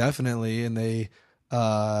 I think definitely, and they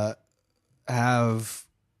have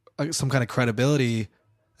some kind of credibility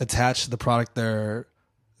attached to the product they're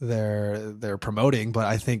promoting. But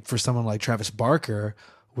I think for someone like Travis Barker,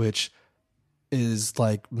 which is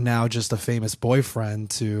like now just a famous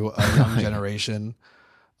boyfriend to a young generation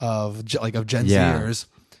of Gen Zers,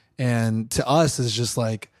 and to us is just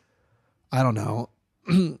like, I don't know.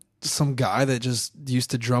 Some guy that just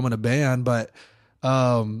used to drum in a band, but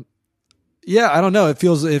I don't know. It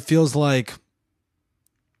feels like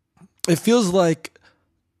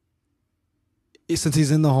since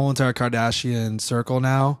he's in the whole entire Kardashian circle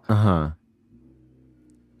now,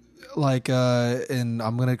 like and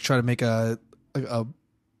I'm gonna try to make a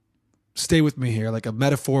stay with me here, like a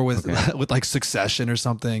metaphor with with like Succession or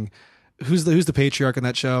something. Who's the patriarch in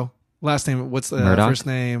that show? Last name? What's the first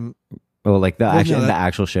name? Oh, like the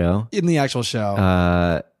actual show? In the actual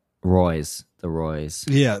show. Roy's. The Roy's.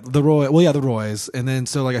 Yeah, the Roy's. And then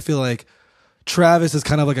so like I feel like Travis is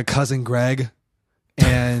kind of like a cousin Greg,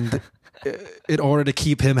 and in order to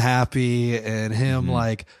keep him happy and him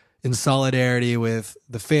like in solidarity with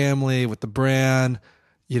the family, with the brand,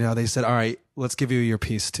 they said, all right, let's give you your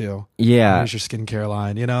piece too. Yeah. Here's your skincare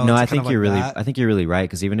line, No, I think you're really right,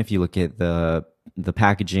 because even if you look at the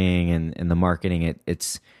packaging and the marketing,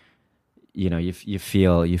 it's you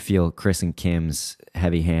feel Chris and Kim's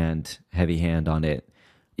heavy hand on it.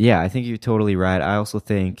 Yeah, I think you're totally right. I also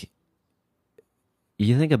think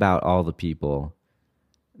you think about all the people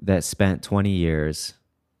that spent 20 years,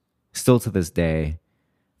 still to this day,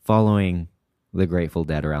 following the Grateful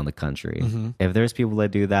Dead around the country. If there's people that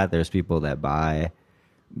do that, there's people that buy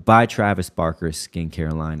Travis Barker's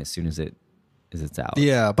skincare line as soon as it's out.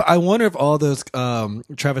 Yeah, but I wonder if all those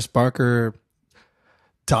Travis Barker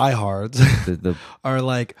diehards are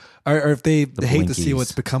like, or if they hate to see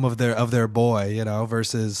what's become of their boy,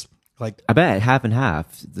 versus like, I bet half and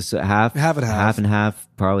half. Half and half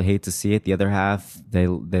probably hate to see it. The other half, they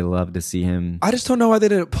love to see him. I just don't know why they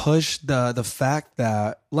didn't push the fact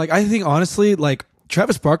that, like, I think honestly, like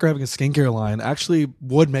Travis Barker having a skincare line actually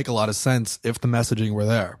would make a lot of sense if the messaging were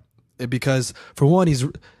there, because for one, he's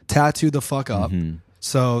tattooed the fuck up,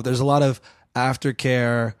 so there's a lot of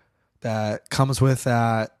aftercare that comes with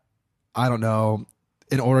that. I don't know.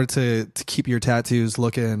 In order to keep your tattoos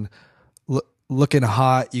looking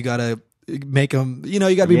hot, you gotta make them. You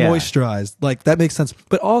gotta be moisturized. Like, that makes sense.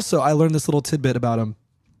 But also, I learned this little tidbit about him.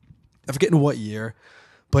 I'm forgetting what year,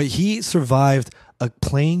 but he survived a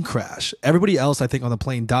plane crash. Everybody else, I think, on the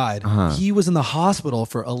plane died. He was in the hospital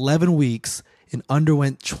for 11 weeks and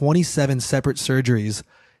underwent 27 separate surgeries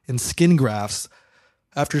and skin grafts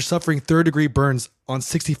after suffering third-degree burns on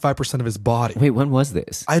 65% of his body. Wait, when was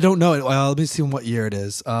this? I don't know. Well, let me see what year it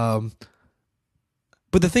is. But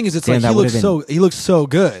the thing is, it's like he looks so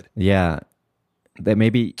good. Yeah, that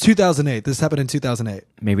maybe 2008. This happened in 2008.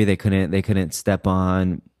 Maybe they couldn't step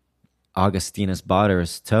on Augustinus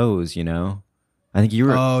Bader's toes. I think you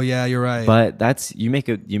were. Oh yeah, you're right. But you make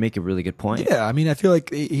a really good point. Yeah, I mean, I feel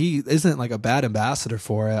like he isn't like a bad ambassador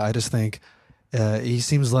for it. I just think he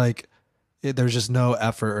seems like there's just no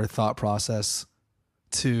effort or thought process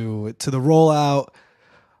to the rollout,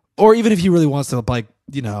 or even if he really wants to, like,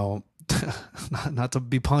 not to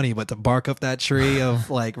be punny, but to bark up that tree of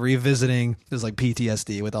like revisiting his like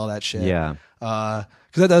PTSD with all that shit. Yeah, because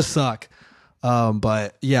that does suck.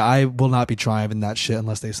 But yeah, I will not be trying that shit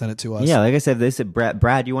unless they send it to us. Yeah, like I said, they said,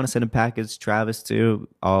 Brad, you want to send a package? Travis too?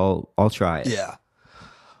 I'll try it. Yeah.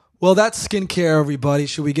 Well, that's skincare, everybody.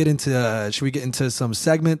 Should we get into some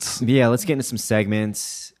segments? Yeah, let's get into some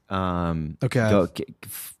segments. Okay.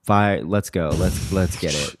 Let's go. Let's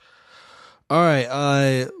get it. All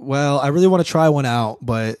right. Well, I really want to try one out,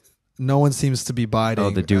 but no one seems to be biting.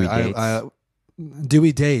 Oh, the Dewey dates.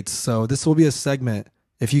 Dewey dates. So this will be a segment.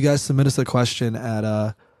 If you guys submit us a question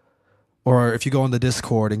or if you go on the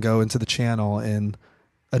Discord and go into the channel and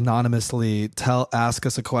anonymously ask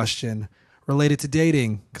us a question related to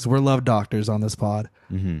dating because we're love doctors on this pod.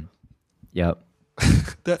 Yep.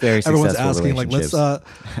 That- Very Everyone's successful asking like, let's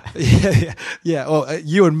relationships. yeah. Well,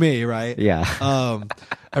 you and me, right? Yeah.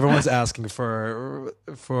 Everyone's asking for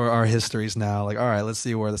our histories now. Like, all right, let's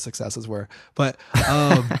see where the successes were. But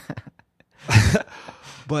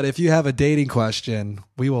but if you have a dating question,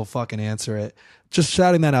 we will fucking answer it. Just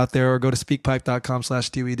shouting that out there, or go to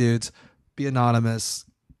speakpipe.com/DeweyDudes. Be anonymous.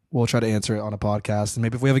 We'll try to answer it on a podcast. And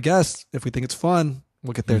maybe if we have a guest, if we think it's fun,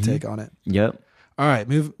 we'll get their take on it. Yep. All right,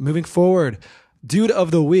 moving forward. Dude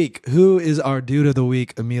of the week. Who is our dude of the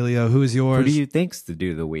week, Emilio? Who is yours? Who do you think's the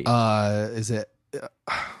dude of the week? Is it?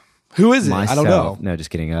 Who is it? Myself. I don't know. No, just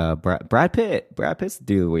kidding. Brad Pitt. Brad Pitt's the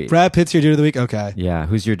dude of the week. Brad Pitt's your dude of the week? Okay. Yeah.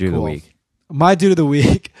 Who's your dude of the Cool. week? My dude of the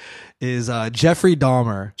week is Jeffrey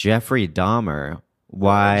Dahmer. Jeffrey Dahmer.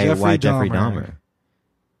 Why Jeffrey Jeffrey Dahmer. Dahmer?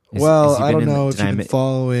 Well, he I been don't in know the- if you've been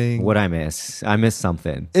following. What I miss? I missed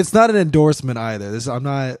something. It's not an endorsement either. I'm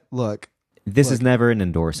not. Look, This is never an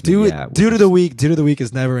endorsement. dude of the week. Dude of the week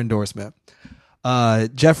is never endorsement.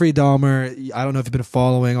 Jeffrey Dahmer. I don't know if you've been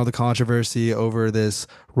following all the controversy over this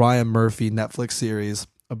Ryan Murphy Netflix series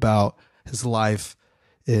about his life,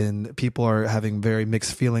 and people are having very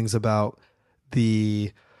mixed feelings about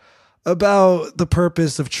the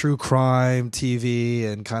purpose of true crime TV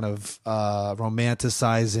and kind of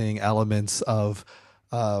romanticizing elements of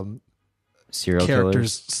Serial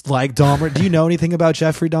characters killers. like Dahmer. Do you know anything about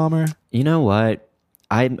Jeffrey Dahmer? You know what?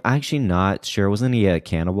 I'm actually not sure. Wasn't he a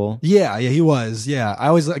cannibal? Yeah, he was. Yeah, I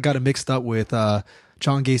always got it mixed up with John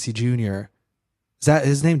Gacy Jr. Is that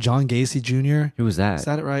his name? John Gacy Jr. Who was that? Is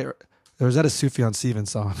that it right? Or is that a Sufjan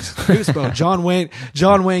Stevens song? Who spelled John Wayne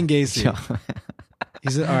Gacy?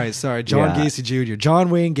 He's all right. Sorry, John Yeah. Gacy Jr. John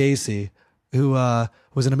Wayne Gacy, who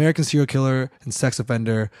was an American serial killer and sex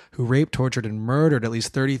offender who raped, tortured, and murdered at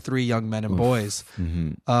least 33 young men and boys.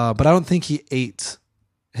 But I don't think he ate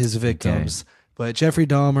his victims. But Jeffrey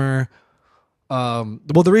Dahmer. Well,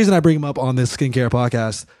 the reason I bring him up on this skincare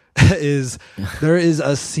podcast is there is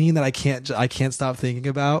a scene that I can't stop thinking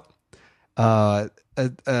about.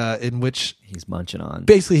 In which He's munching on.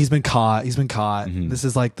 basically he's been caught. Mm-hmm. This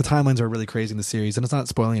is like the timelines are really crazy in the series, and it's not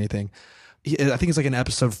spoiling anything. I think it's like in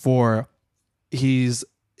episode 4. He's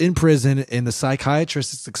in prison, and the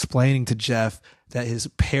psychiatrist is explaining to Jeff that his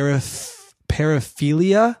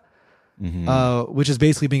paraphilia, which is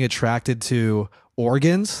basically being attracted to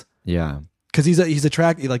organs, Yeah. because he's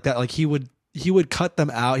attracted like that. Like he would cut them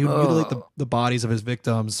out. He would mutilate the bodies of his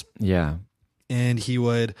victims, Yeah. and he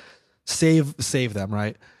would save them,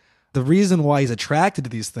 right? The reason why he's attracted to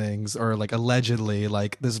these things, or like allegedly,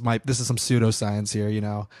 like this is some pseudoscience here,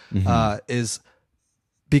 is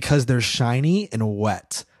because they're shiny and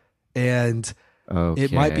wet, and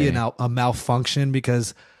it might be a malfunction,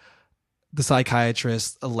 because the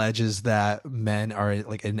psychiatrist alleges that men are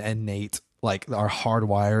like an innate, like our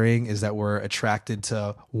hardwiring is that we're attracted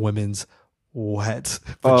to women's wet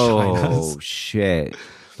vaginas. Oh shit!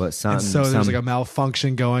 But And so there's like a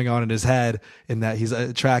malfunction going on in his head, in that he's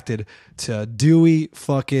attracted to dewy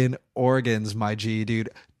fucking organs, my G, dude.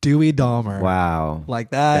 Dewey Dahmer. wow, Like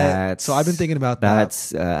that. So I've been thinking about that.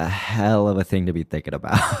 That's a hell of a thing to be thinking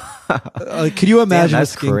about. Could you imagine a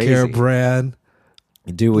that's skincare crazy. brand?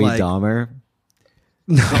 Dewey Like- Dahmer.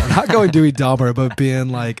 No, not going Dewey Dahmer, but being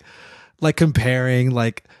like comparing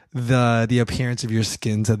like the appearance of your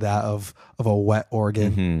skin to that of a wet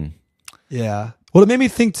organ. Mm-hmm. Yeah. Well, it made me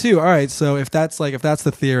think too. All right, so if that's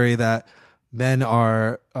the theory that men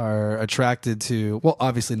are attracted to, well,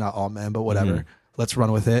 obviously not all men, but whatever. Let's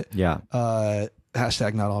run with it. Yeah.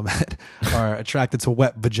 Hashtag not all men are attracted to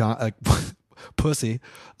wet vagina, pussy.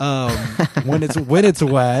 When it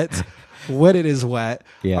is wet.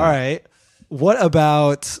 Yeah. All right. What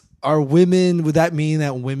about, are women? Would that mean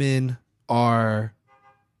that women are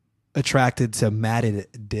attracted to matted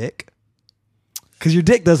dick? Because your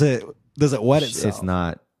dick doesn't wet itself. It's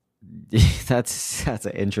not. That's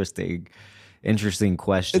an interesting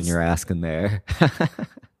question you're asking there.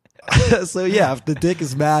 So yeah, if the dick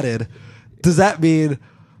is matted, does that mean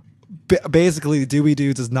basically Dewey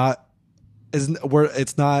Dudes it's not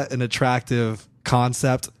an attractive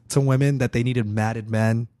concept to women, that they needed matted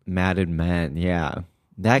men? Matted men, yeah.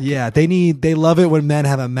 They love it when men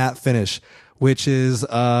have a matte finish, which is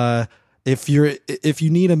if you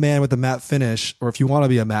need a man with a matte finish, or if you want to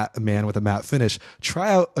be a man with a matte finish,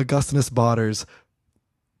 try out Augustinus Botter's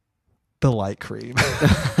The Light Cream.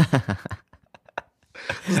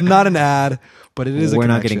 It's not an ad, but it is. We're a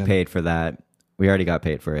not connection. getting paid for that. We already got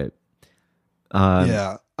paid for it.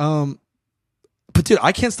 Yeah. But dude,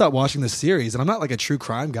 I can't stop watching this series, and I'm not like a true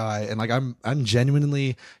crime guy, and like I'm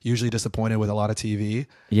genuinely usually disappointed with a lot of TV.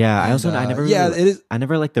 Yeah, I never it is. I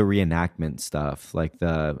never like the reenactment stuff, like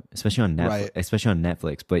especially on Netflix, Right. especially on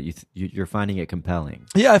Netflix. But you're finding it compelling.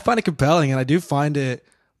 Yeah, I find it compelling, and I do find it.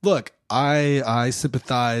 Look, I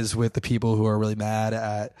sympathize with the people who are really mad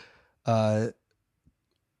at,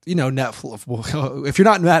 Netflix. Well, if you're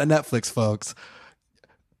not mad at Netflix, folks,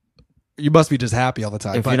 you must be just happy all the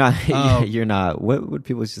time. If But, you're not, you're not. What would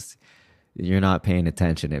people just? You're not paying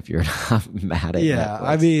attention if you're not mad at. yeah, Netflix.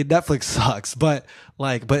 I mean, Netflix sucks, but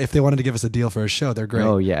if they wanted to give us a deal for a show, they're great.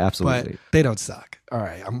 Oh yeah, absolutely. But they don't suck. All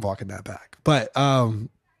right, I'm walking that back. But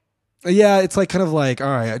yeah, it's like kind of like, all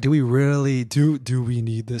right, do we really do we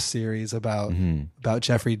need this series about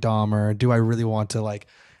Jeffrey Dahmer? Do I really want to like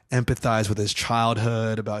empathize with his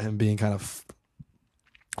childhood, about him being kind of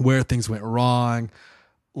where things went wrong?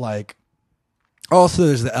 Like, also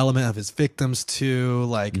there's the element of his victims too.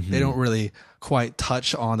 Like they don't really quite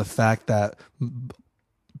touch on the fact that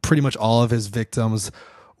pretty much all of his victims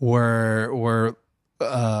were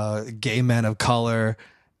gay men of color,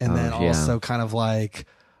 and then also kind of like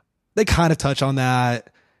they kind of touch on that.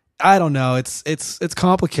 I don't know. It's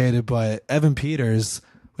complicated, but Evan Peters,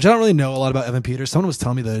 which I don't really know a lot about Evan Peters. Someone was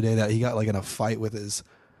telling me the other day that he got like in a fight with his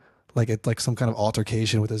like some kind of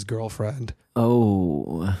altercation with his girlfriend.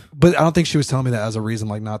 Oh, But I don't think she was telling me that as a reason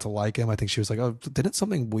like not to like him. I think she was like, oh, didn't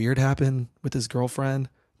something weird happen with his girlfriend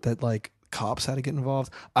that like cops had to get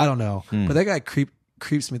involved? I don't know. But that guy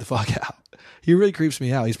creeps me the fuck out. He really creeps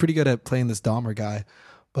me out. He's pretty good at playing this Dahmer guy.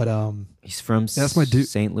 But he's from that's my dude.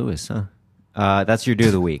 St. Louis, huh? That's your dude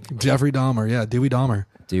of the week. Jeffrey Dahmer, yeah, Dewey Dahmer.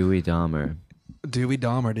 Dewey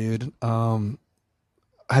Dahmer, dude.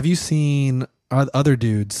 Have you seen other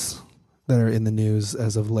dudes that are in the news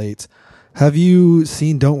as of late? Have you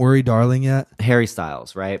seen Don't Worry, Darling yet? Harry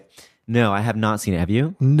Styles, right? No, I have not seen it. Have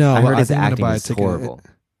you? No, I heard his think I'm gonna acting buy a was ticket. horrible.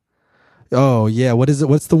 Oh yeah, what is it?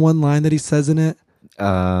 What's the one line that he says in it?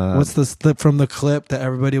 What's What's the slip from the clip that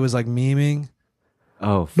everybody was like memeing?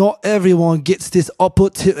 Oh, Not everyone gets this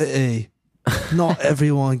opportunity. Not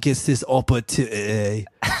everyone gets this opportunity.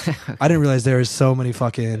 I didn't realize there are so many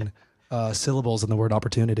fucking syllables in the word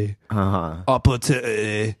opportunity.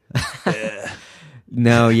 Opportunity.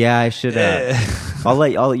 no, yeah, I should. I'll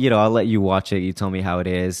let you watch it. You tell me how it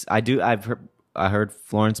is. I heard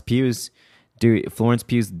Florence Pugh's Dewey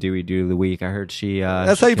Dude of the Week. I heard she.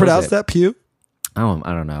 That's how you pronounce that, Pew? Oh,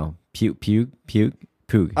 I don't know.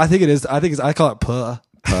 Pug. I think it is. I call it puh.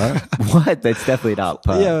 Puh? What? That's definitely not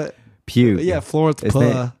puh. Yeah. Pug. Yeah, Florence Isn't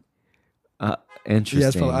puh. Interesting. Yeah,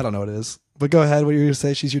 it's probably, I don't know what it is. But go ahead. What are you going to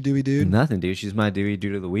say? She's your Dewey Dude? Nothing, dude. She's my Dewey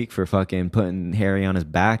Dude of the Week for fucking putting Harry on his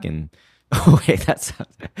back and. Oh wait, that's not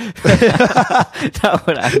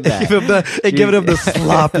what I meant. Giving him the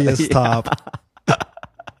sloppiest top.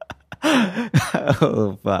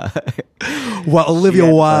 Oh fuck! While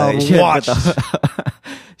Olivia Wilde watched.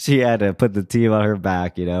 She had to put the team on her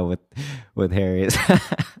back, with Harry's.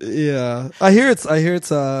 Yeah, I hear it's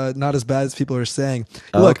not as bad as people are saying.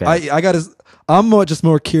 Oh, Look, okay. I'm just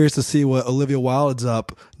more curious to see what Olivia Wilde's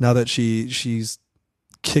up now that she's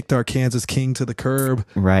kicked our Kansas King to the curb.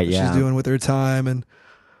 Right, yeah. She's doing with her time and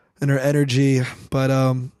her energy. But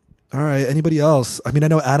all right, anybody else? I mean, I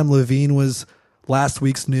know Adam Levine was last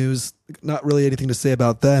week's news. Not really anything to say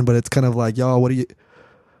about then, but it's kind of like, y'all, what do you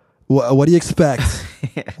expect?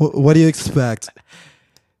 What do you expect?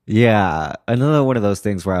 Yeah, another one of those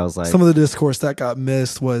things where I was like, some of the discourse that got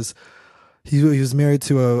missed was he was married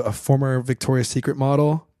to a former Victoria's Secret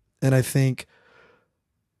model, and I think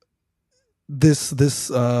this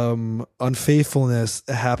unfaithfulness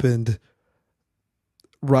happened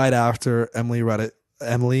right after Emily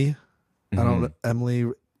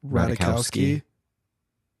Ratajkowski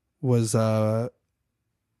was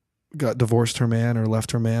got divorced her man or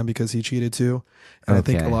left her man because he cheated too. And I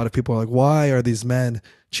think a lot of people are like, why are these men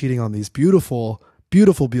cheating on these beautiful,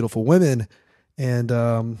 beautiful, beautiful women? And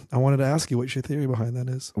I wanted to ask you what your theory behind that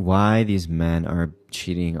is. Why these men are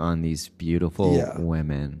cheating on these beautiful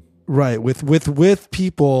women. Right. With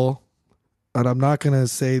people, and I'm not going to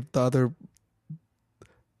say the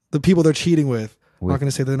people they're cheating with. I'm not going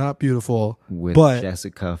to say they're not beautiful. But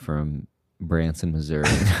Jessica from Branson, Missouri.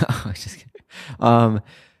 No, just kidding.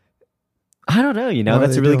 I don't know.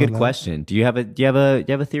 That's a really good question. Do you have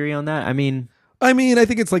a theory on that? I mean, I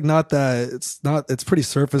think it's like not that it's pretty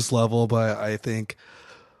surface level, but I think,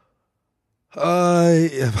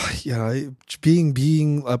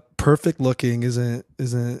 being a perfect looking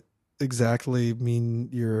isn't exactly mean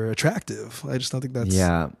you're attractive. I just don't think that's.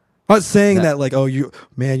 Yeah. I'm not saying that like, oh, you're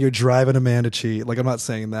driving a man to cheat. Like, I'm not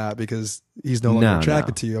saying that because he's no longer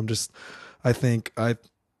attracted to you. I think I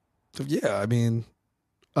mean,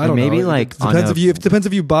 I Or don't maybe know. like It depends on if you it depends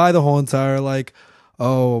if you buy the whole entire like,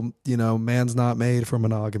 oh, man's not made for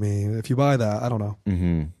monogamy. If you buy that, I don't know.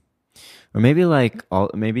 Mm-hmm. Or maybe like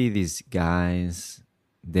maybe these guys,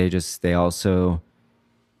 they also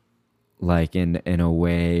like in a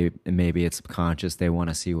way, maybe it's subconscious, they want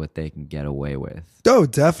to see what they can get away with. Oh,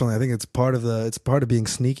 definitely. I think it's part of being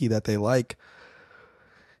sneaky that they like.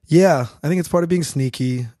 Yeah, I think it's part of being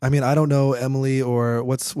sneaky. I mean, I don't know Emily or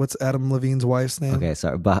what's Adam Levine's wife's name. Okay,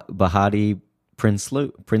 sorry, Bahati Prince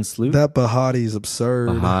Luke. That Bahati's absurd.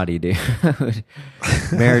 Bahati, dude.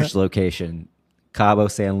 Marriage location, Cabo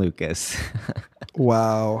San Lucas.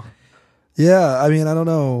 Wow. Yeah, I mean, I don't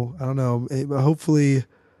know. Hopefully.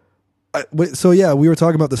 So yeah, we were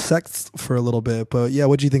talking about the sects for a little bit, but yeah,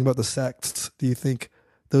 what do you think about the sects? Do you think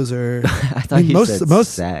those are? I thought you said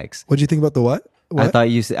sex. What do you think about the what? I thought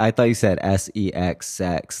you said SEX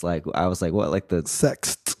sex. Like I was like, what? Like the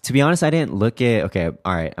sext? To be honest, I didn't look at. Okay,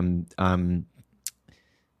 all right. I'm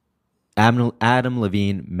Adam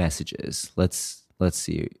Levine messages. Let's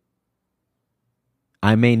see.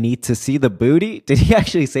 I may need to see the booty. Did he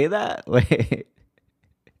actually say that? Wait.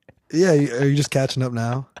 Yeah, are you just catching up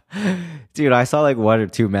now? Dude, I saw like one or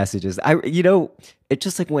two messages. It's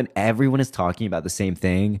just like when everyone is talking about the same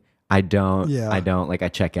thing, I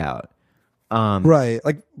check out. Right.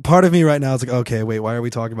 Like part of me right now is like, okay, wait, why are we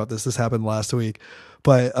talking about this? This happened last week.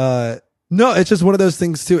 But no, it's just one of those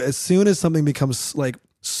things too. As soon as something becomes like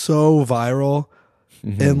so viral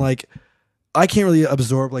and like I can't really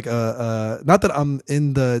absorb like not that I'm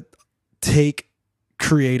in the take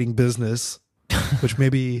creating business, which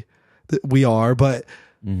maybe we are, but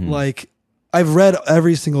like I've read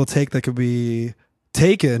every single take that could be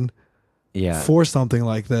taken for something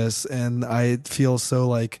like this, and I feel so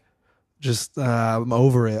like just I'm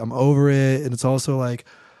over it. And it's also like,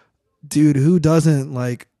 dude, who doesn't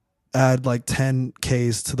like add like 10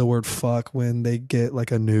 Ks to the word fuck when they get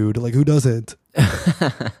like a nude? Like who doesn't?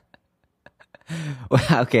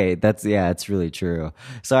 Well, okay, it's really true.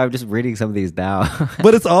 So I'm just reading some of these now.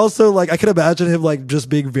 But it's also like I can imagine him like just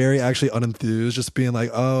being very actually unenthused, just being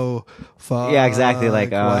like, "Oh, fuck." Yeah, exactly.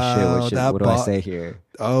 Like, wow, shit, what do I say here?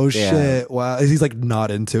 Oh shit! Wow, he's like not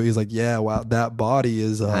into it. He's like, "Yeah, wow, that body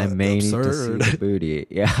is I may absurd. need to see the booty."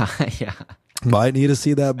 Yeah, yeah. Might need to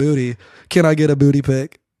see that booty. Can I get a booty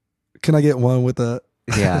pic? Can I get one with a?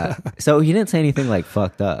 Yeah. So he didn't say anything like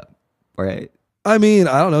fucked up, right? I mean,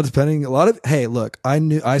 I don't know. Depending, hey, look,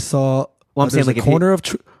 I saw. Well, I'm saying like a corner of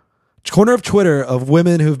Twitter of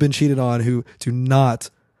women who've been cheated on who do not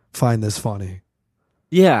find this funny.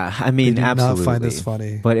 Yeah, I mean, they do absolutely not find this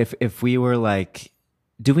funny. But if we were like,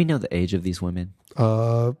 do we know the age of these women?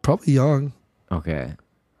 Probably young. Okay.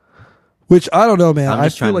 Which I don't know, man. I'm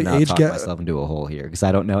just feel trying like to not age talk gap. myself into a hole here because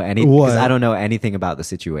I don't know anything about the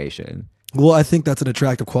situation. Well, I think that's an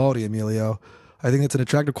attractive quality, Emilio. I think it's an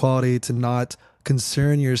attractive quality to not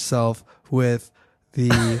concern yourself with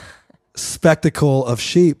the spectacle of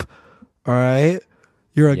sheep. All right,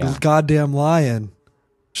 you're a goddamn lion.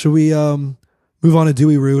 Should we move on to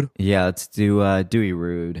Dewey Rude? Yeah, let's do Dewey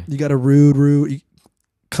Rude. You got a rude.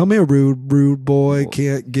 Come here, rude boy.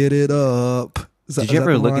 Can't get it up. Did you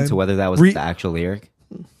ever look into whether that was the actual lyric?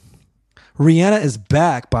 Rihanna is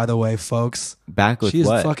back, by the way, folks. Back with She is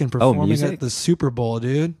what? fucking performing music? at the Super Bowl,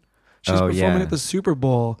 dude. She's performing at the Super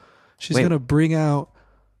Bowl. She's gonna bring out.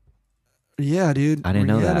 Yeah, dude. I didn't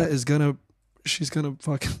know that. She's gonna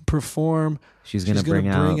fucking perform. She's gonna bring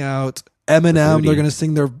out Eminem. They're gonna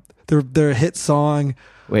sing their hit song.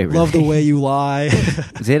 Wait, really? Love the Way You Lie.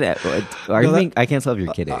 Is it? I can't tell if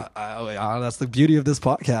you're kidding. That's the beauty of this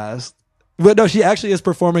podcast. But no, she actually is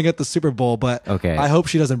performing at the Super Bowl. But okay. I hope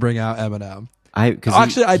she doesn't bring out Eminem. I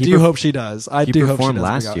do hope she does. I do hope she does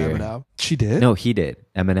last bring out year. Eminem. She did? No, he did.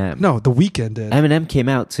 Eminem. No, The Weeknd did. Eminem came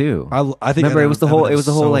out too. I think. Remember, it was the whole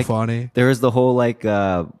so like funny. There was the whole like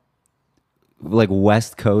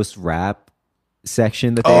West Coast rap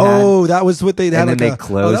section that they had. Oh, that was what they had. And then they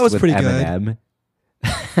closed. That was with pretty Eminem.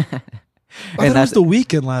 good. And that was The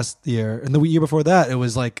Weeknd last year, and the year before that, it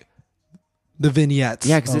was like the vignettes.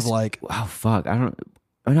 Yeah, because it's like, oh fuck, I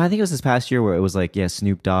think it was this past year where it was like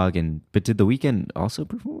Snoop Dogg but did The Weeknd also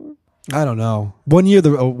perform? I don't know. One year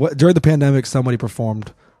during the pandemic, somebody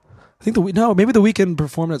performed. I think maybe The Weeknd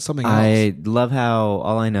performed at something else. I love how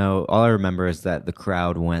all I remember is that the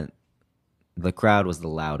crowd was the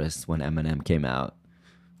loudest when Eminem came out.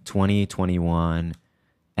 2021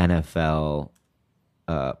 NFL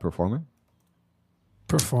performer.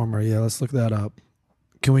 Yeah, let's look that up.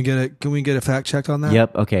 Can we get a fact checked on that?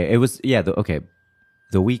 Yep. Okay. It was The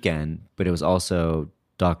Weeknd, but it was also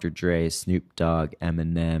Dr. Dre, Snoop Dogg,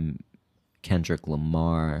 Eminem, Kendrick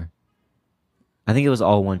Lamar. I think it was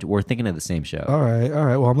all one. We're thinking of the same show. All right.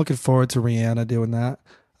 Well, I'm looking forward to Rihanna doing that.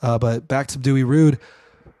 But back to Dewey Rude.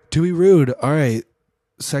 Dewey Rude. All right.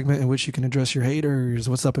 Segment in which you can address your haters.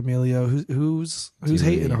 What's up, Emilio? Who's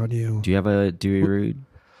hating on you? Do you have a Dewey Rude?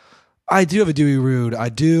 I do have a Dewey Rude. I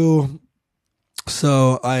do.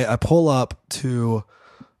 So I pull up to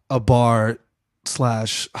a bar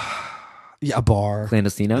slash a bar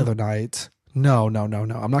Clandestino? the other night. No. I'm not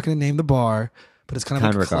going to name the bar, but it's kind of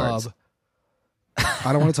like a regards. club.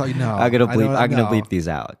 I don't want to talk. No, I'm gonna no. bleep these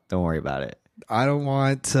out. Don't worry about it. I don't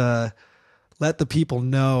want to let the people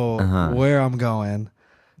know where I'm going.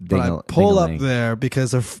 But I pull up there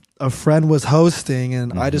because a friend was hosting,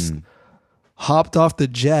 and I just hopped off the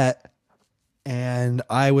jet, and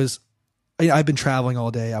I've been traveling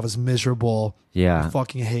all day. I was miserable. Yeah. I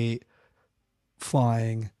fucking hate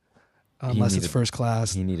flying unless it's first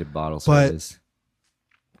class. He needed bottle service.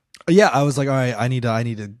 Yeah, I was like, all right, I need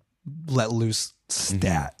to let loose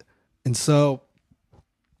stat. And so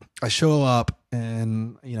I show up,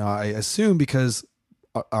 and I assume because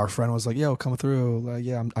our friend was like, yo, come through, like,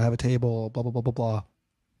 yeah, I have a table, blah blah blah blah blah,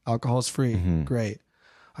 alcohol's free. Great.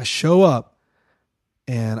 I show up,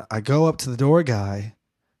 and I go up to the door guy,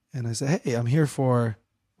 and I say, hey, I'm here for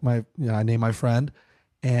my, I name my friend,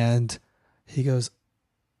 and he goes,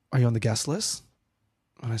 are you on the guest list?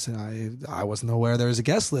 And I said, I wasn't aware there was a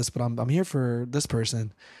guest list, but I'm here for this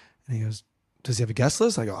person. And he goes, does he have a guest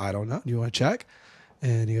list? I go, I don't know. Do you want to check?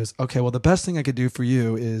 And he goes, okay, well, the best thing I could do for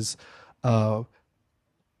you is $800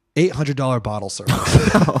 bottle service.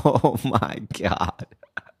 Oh my God.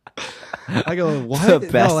 I go, what? The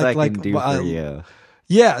best I can do for you.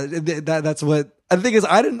 Yeah, that's what. And the thing is,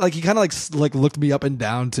 I didn't like. He kind of like looked me up and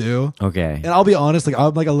down too. Okay. And I'll be honest, like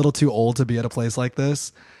I'm like a little too old to be at a place like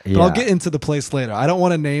this. But I'll get into the place later. I don't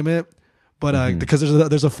want to name it, but because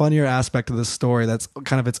there's a funnier aspect to this story that's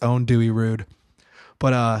kind of its own Dewey Rude.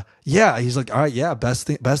 But yeah, he's like, all right, yeah,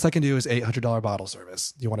 best I can do is $800 bottle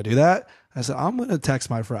service. Do you want to do that? I said, I'm gonna text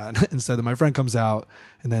my friend. And so then my friend comes out,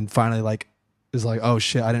 and then finally is like, oh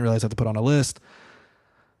shit, I didn't realize I have to put on a list.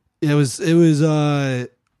 It was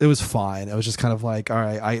fine. It was just kind of like, all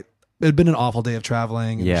right, it had been an awful day of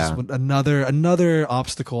traveling. Yeah. Just another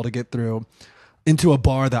obstacle to get through into a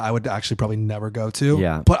bar that I would actually probably never go to.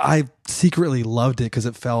 Yeah. But I secretly loved it because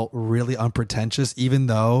it felt really unpretentious, even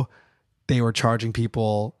though they were charging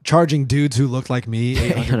dudes who looked like me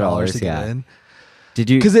 $800 to get in. Did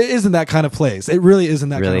you? Because it isn't that kind of place. It really isn't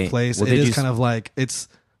that kind of place. Well, it is kind of like it's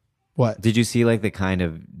what? Did you see like the kind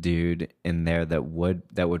of dude in there that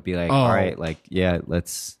would be like, all right, like, yeah,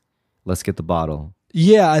 let's get the bottle.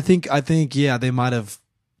 Yeah, I think yeah, they might have.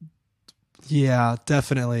 Yeah,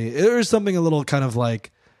 definitely. It was something a little kind of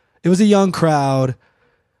like, it was a young crowd.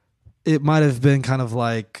 It might have been kind of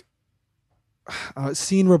like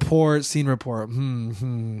scene report.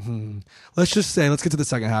 Let's just say, let's get to the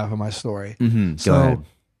second half of my story. Go ahead.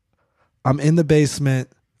 I'm in the basement.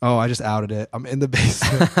 Oh, I just outed it. I'm in the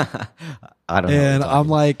basement. I don't know. And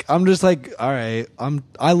I'm just like, all right.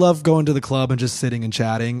 I love going to the club and just sitting and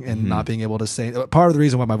chatting and not being able to say. Part of the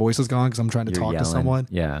reason why my voice is gone because I'm trying to talk to someone.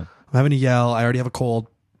 Yeah. I'm having to yell. I already have a cold.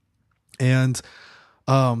 And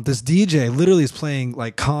this DJ literally is playing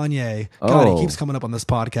like Kanye. God, he keeps coming up on this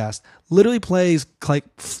podcast. Literally plays like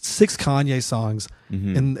 6 Kanye songs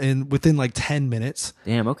in within like 10 minutes.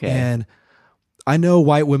 Damn, okay. And I know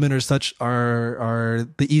white women are the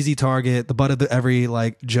easy target, the butt of every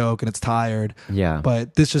like joke, and it's tired. Yeah.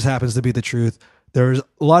 But this just happens to be the truth. There's a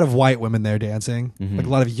lot of white women there dancing, like a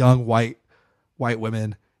lot of young white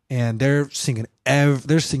women, and they're singing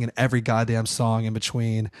every goddamn song in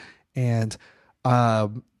between. And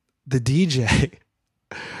the DJ,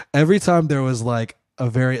 every time there was like a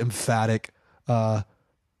very emphatic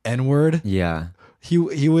N-word, yeah,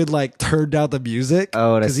 he would like turn down the music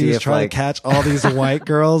because he was trying to catch all these white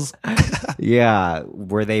girls. Yeah,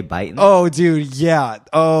 were they biting? Oh, dude, yeah.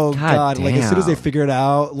 Oh God, like as soon as they damn. figured it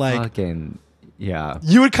out, like Fucking yeah.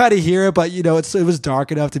 you would kind of hear it, but it was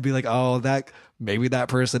dark enough to be like, oh, that maybe that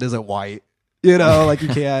person isn't white, like you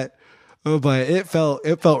can't. But it felt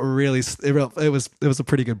really. It was a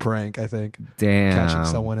pretty good prank, I think. Damn, catching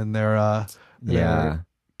someone in their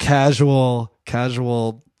casual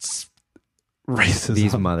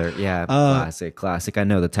racism. Classic. I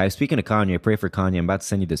know the type. Speaking of Kanye, pray for Kanye. I'm about to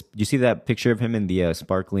send you this. You see that picture of him in the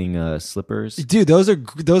sparkling slippers? Dude, those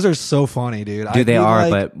are so funny, dude. Dude, they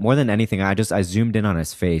are. But more than anything, I zoomed in on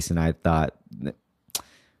his face and I thought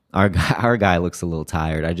our guy looks a little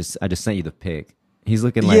tired. I just sent you the pic. He's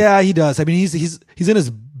looking like, yeah, he does. I mean, he's in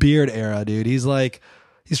his beard era, dude. He's trying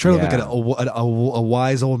to look at a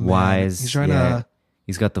wise old man. He's trying to.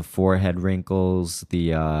 He's got the forehead wrinkles.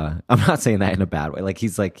 I'm not saying that in a bad way. Like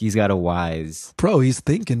he's got a wise. Bro, he's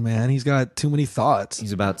thinking, man. He's got too many thoughts.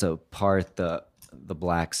 He's about to part the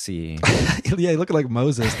Black Sea. Yeah, looking like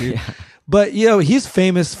Moses, dude. Yeah. But he's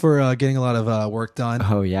famous for getting a lot of work done.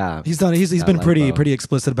 Oh yeah, he's been pretty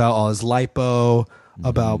explicit about all his lipo.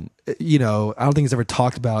 About I don't think he's ever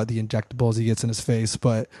talked about the injectables he gets in his face,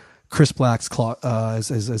 but Chris Black's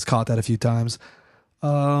has caught that a few times.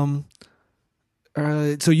 So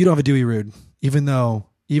you don't have a Dewey Rude, even though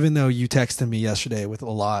you texted me yesterday with a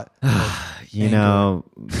lot of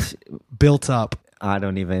built up. I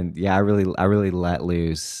don't even. Yeah, I really let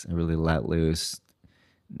loose.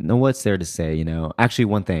 No, what's there to say? Actually,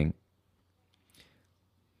 one thing.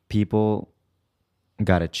 People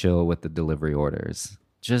gotta chill with the delivery orders.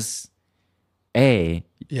 Just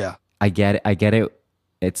yeah. I get it.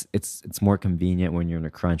 It's more convenient when you're in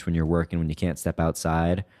a crunch, when you're working, when you can't step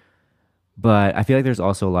outside. But I feel like there's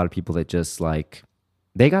also a lot of people that just like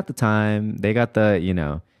they got the time, they got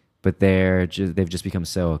the but they've just become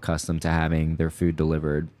so accustomed to having their food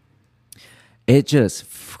delivered. It just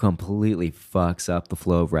completely fucks up the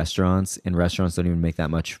flow of restaurants, and restaurants don't even make that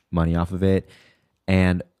much money off of it.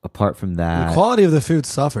 And apart from that, the quality of the food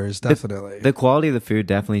suffers, definitely. The quality of the food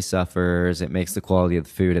definitely suffers. It makes the quality of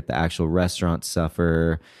the food at the actual restaurant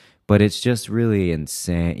suffer. But it's just really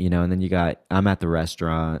insane, And then I'm at the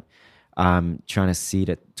restaurant. I'm trying to seat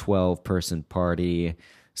a 12-person party.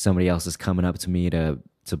 Somebody else is coming up to me to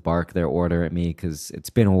bark their order at me because it's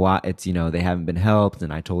been a while. It's, they haven't been helped,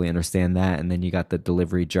 and I totally understand that. And then you got the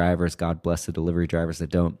delivery drivers. God bless the delivery drivers that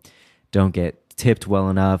don't get tipped well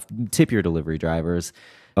enough. Tip your delivery drivers.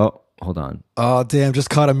 Oh, hold on. Oh, damn. Just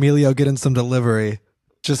caught Emilio getting some delivery.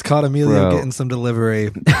 Getting some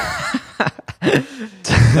delivery.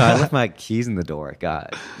 No, I left my keys in the door.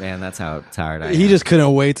 God, man, that's how tired I am. He just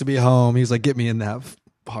couldn't wait to be home. He's like, get me in that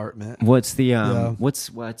apartment. What's the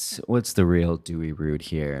what's the real Dewey Rude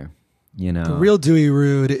here? The real Dewey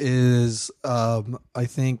Rude is I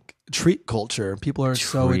think treat culture. People are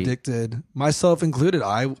so addicted, myself included.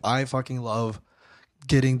 I fucking love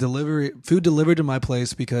getting food delivered to my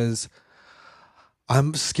place because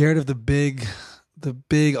I'm scared of the big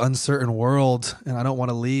uncertain world, and I don't want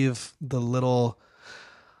to leave the little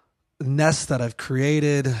nest that I've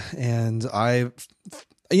created. And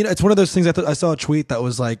it's one of those things. I saw a tweet that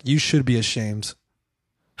was like, you should be ashamed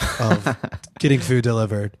of getting food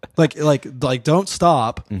delivered. Like don't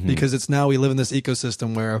stop, because it's now we live in this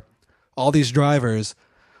ecosystem where all these drivers,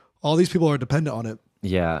 all these people are dependent on it.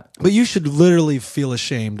 Yeah. But you should literally feel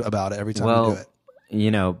ashamed about it every time you do it.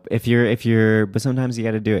 If you're, but sometimes you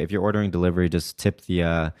got to do it. If you're ordering delivery, just tip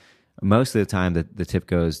most of the time the tip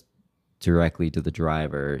goes directly to the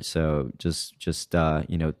driver. So just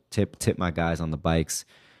tip my guys on the bikes.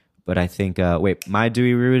 But I think, my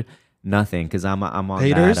Dewey Rude, nothing. Cause I'm on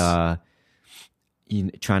haters? That,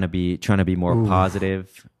 trying to be more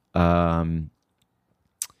positive.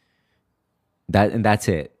 That's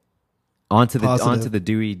it. Onto the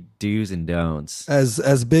Dewey do's and don'ts.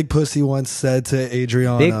 As Big Pussy once said to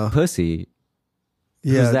Adriana. Big Pussy?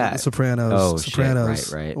 Yeah, who's that? Sopranos. Oh, Sopranos.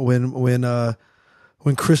 Shit, right.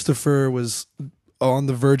 When Christopher was on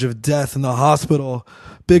the verge of death in the hospital,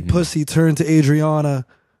 Big Pussy turned to Adriana.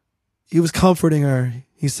 He was comforting her.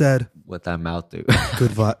 He said, "What that mouth do?"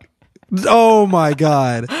 Good vibe. Oh my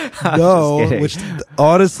God. No, which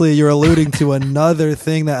honestly, you're alluding to another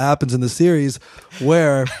thing that happens in the series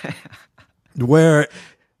where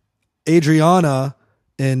Adriana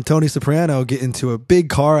and Tony Soprano get into a big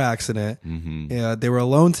car accident. Yeah, they were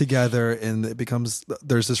alone together, and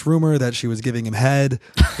there's this rumor that she was giving him head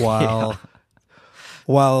while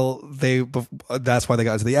that's why they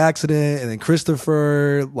got into the accident. And then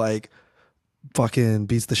Christopher fucking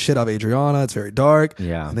beats the shit out of Adriana. It's very dark.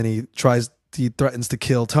 Yeah. And then he threatens to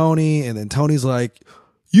kill Tony, and then Tony's like,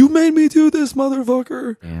 "You made me do this,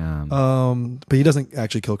 motherfucker." Yeah. But he doesn't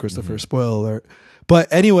actually kill Christopher. Spoiler alert. But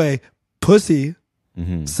anyway, Pussy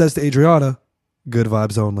says to Adriana, "Good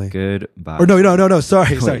vibes only." Good vibes. Or no.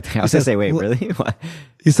 Sorry. I was gonna say, wait, really? What?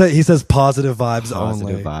 He says positive vibes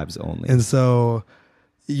only. Positive vibes only. And so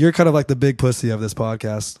you're kind of like the Big Pussy of this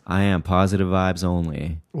podcast. I am positive vibes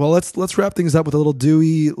only. Well, let's wrap things up with a little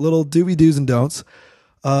Dewey do's and don'ts.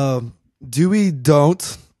 Dewey,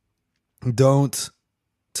 don't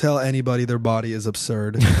tell anybody their body is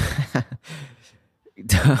absurd.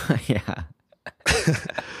 Yeah.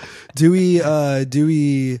 Dewey,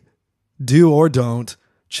 do or don't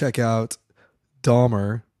check out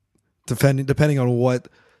Dahmer, depending on what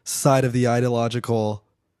side of the ideological,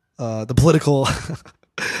 the political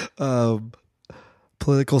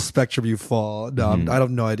political spectrum you fall. No, I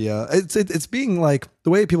have no idea. It's being like the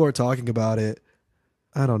way people are talking about it.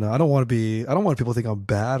 I don't know. I don't want people to think I'm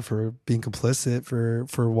bad for being complicit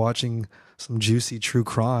for watching some juicy true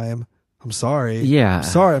crime. I'm sorry. Yeah. I'm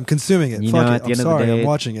sorry. I'm consuming it. You Fuck know, it. at the I'm end of the sorry. day, I'm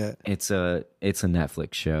watching it. It's a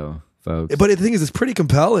Netflix show, folks. But the thing is, it's pretty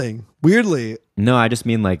compelling. Weirdly. No, I just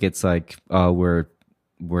mean like it's like we're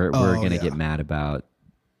gonna yeah. get mad about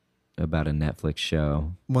a Netflix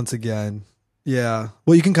show. Once again. Yeah.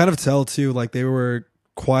 Well, you can kind of tell too, like they were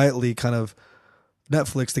quietly kind of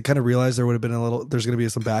Netflix, they kind of realized there's going to be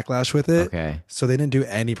some backlash with it. Okay. So they didn't do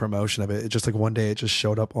any promotion of it. It just like one day it just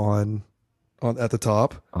showed up on at the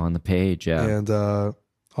top. On the page, yeah. And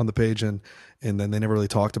on the page and then they never really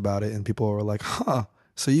talked about it and people were like, huh.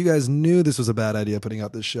 So you guys knew this was a bad idea putting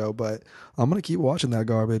out this show, but I'm going to keep watching that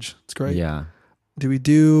garbage. It's great. Yeah. Do we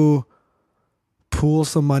pool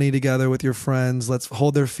some money together with your friends? Let's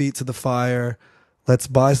hold their feet to the fire. Let's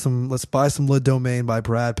buy some Le Domain by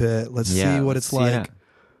Brad Pitt. Let's see what it's like.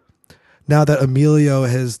 Yeah. Now that Emilio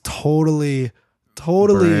has totally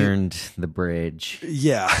burned the bridge.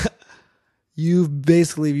 Yeah. You've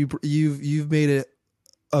basically you've made it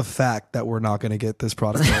a fact that we're not going to get this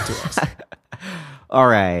product out to us. All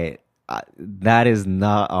right. That is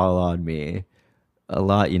not all on me. A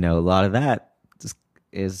lot of that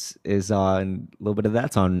is on a little bit of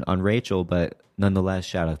that's on Rachel, but nonetheless,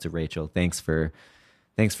 shout out to Rachel. Thanks for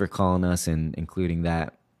calling us and including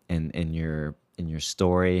that in your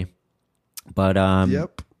story. But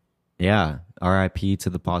yep. Yeah. RIP to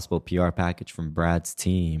the possible PR package from Brad's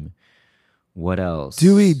team. What else?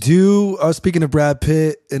 Speaking of Brad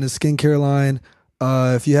Pitt and his skincare line,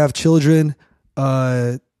 if you have children,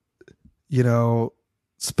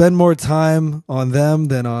 spend more time on them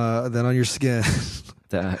than on your skin.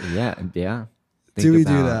 Yeah. Do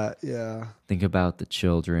that? Yeah. Think about the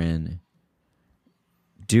children.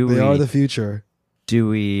 They are the future. Do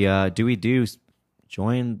we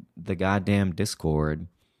join the goddamn Discord?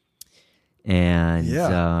 And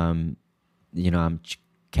I'm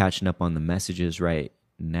catching up on the messages right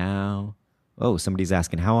now. Oh, somebody's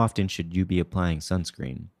asking, how often should you be applying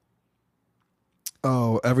sunscreen?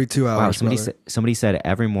 Oh, every 2 hours. Wow, somebody said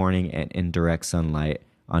every morning and in direct sunlight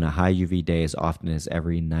on a high UV day as often as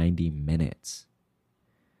every 90 minutes.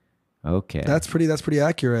 Okay. That's pretty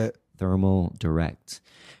accurate. Thermal direct.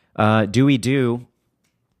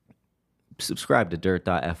 Subscribe to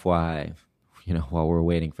dirt.fy, while we're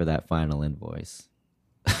waiting for that final invoice.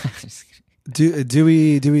 Do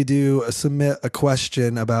we submit a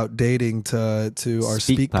question about dating to our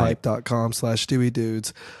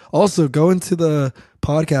speakpipe.com/DeweyDudes? Also, go into the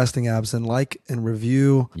podcasting apps and like and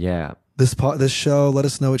review this show. Let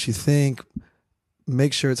us know what you think.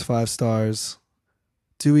 Make sure it's 5 stars.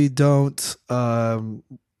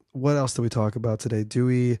 What else do we talk about today?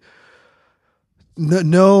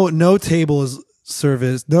 No table is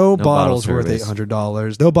service. No bottles worth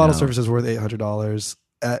 $800. No bottle service is worth $800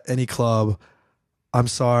 at any club. I'm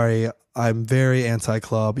sorry. I'm very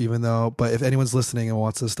anti-club, but if anyone's listening and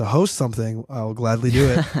wants us to host something, I'll gladly do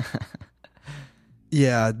it.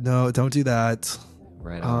 Yeah, no, don't do that.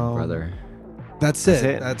 Right on, brother. That's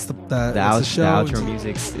it. That's the show. The outro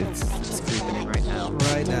music, it's creeping in right now.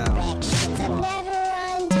 Right now.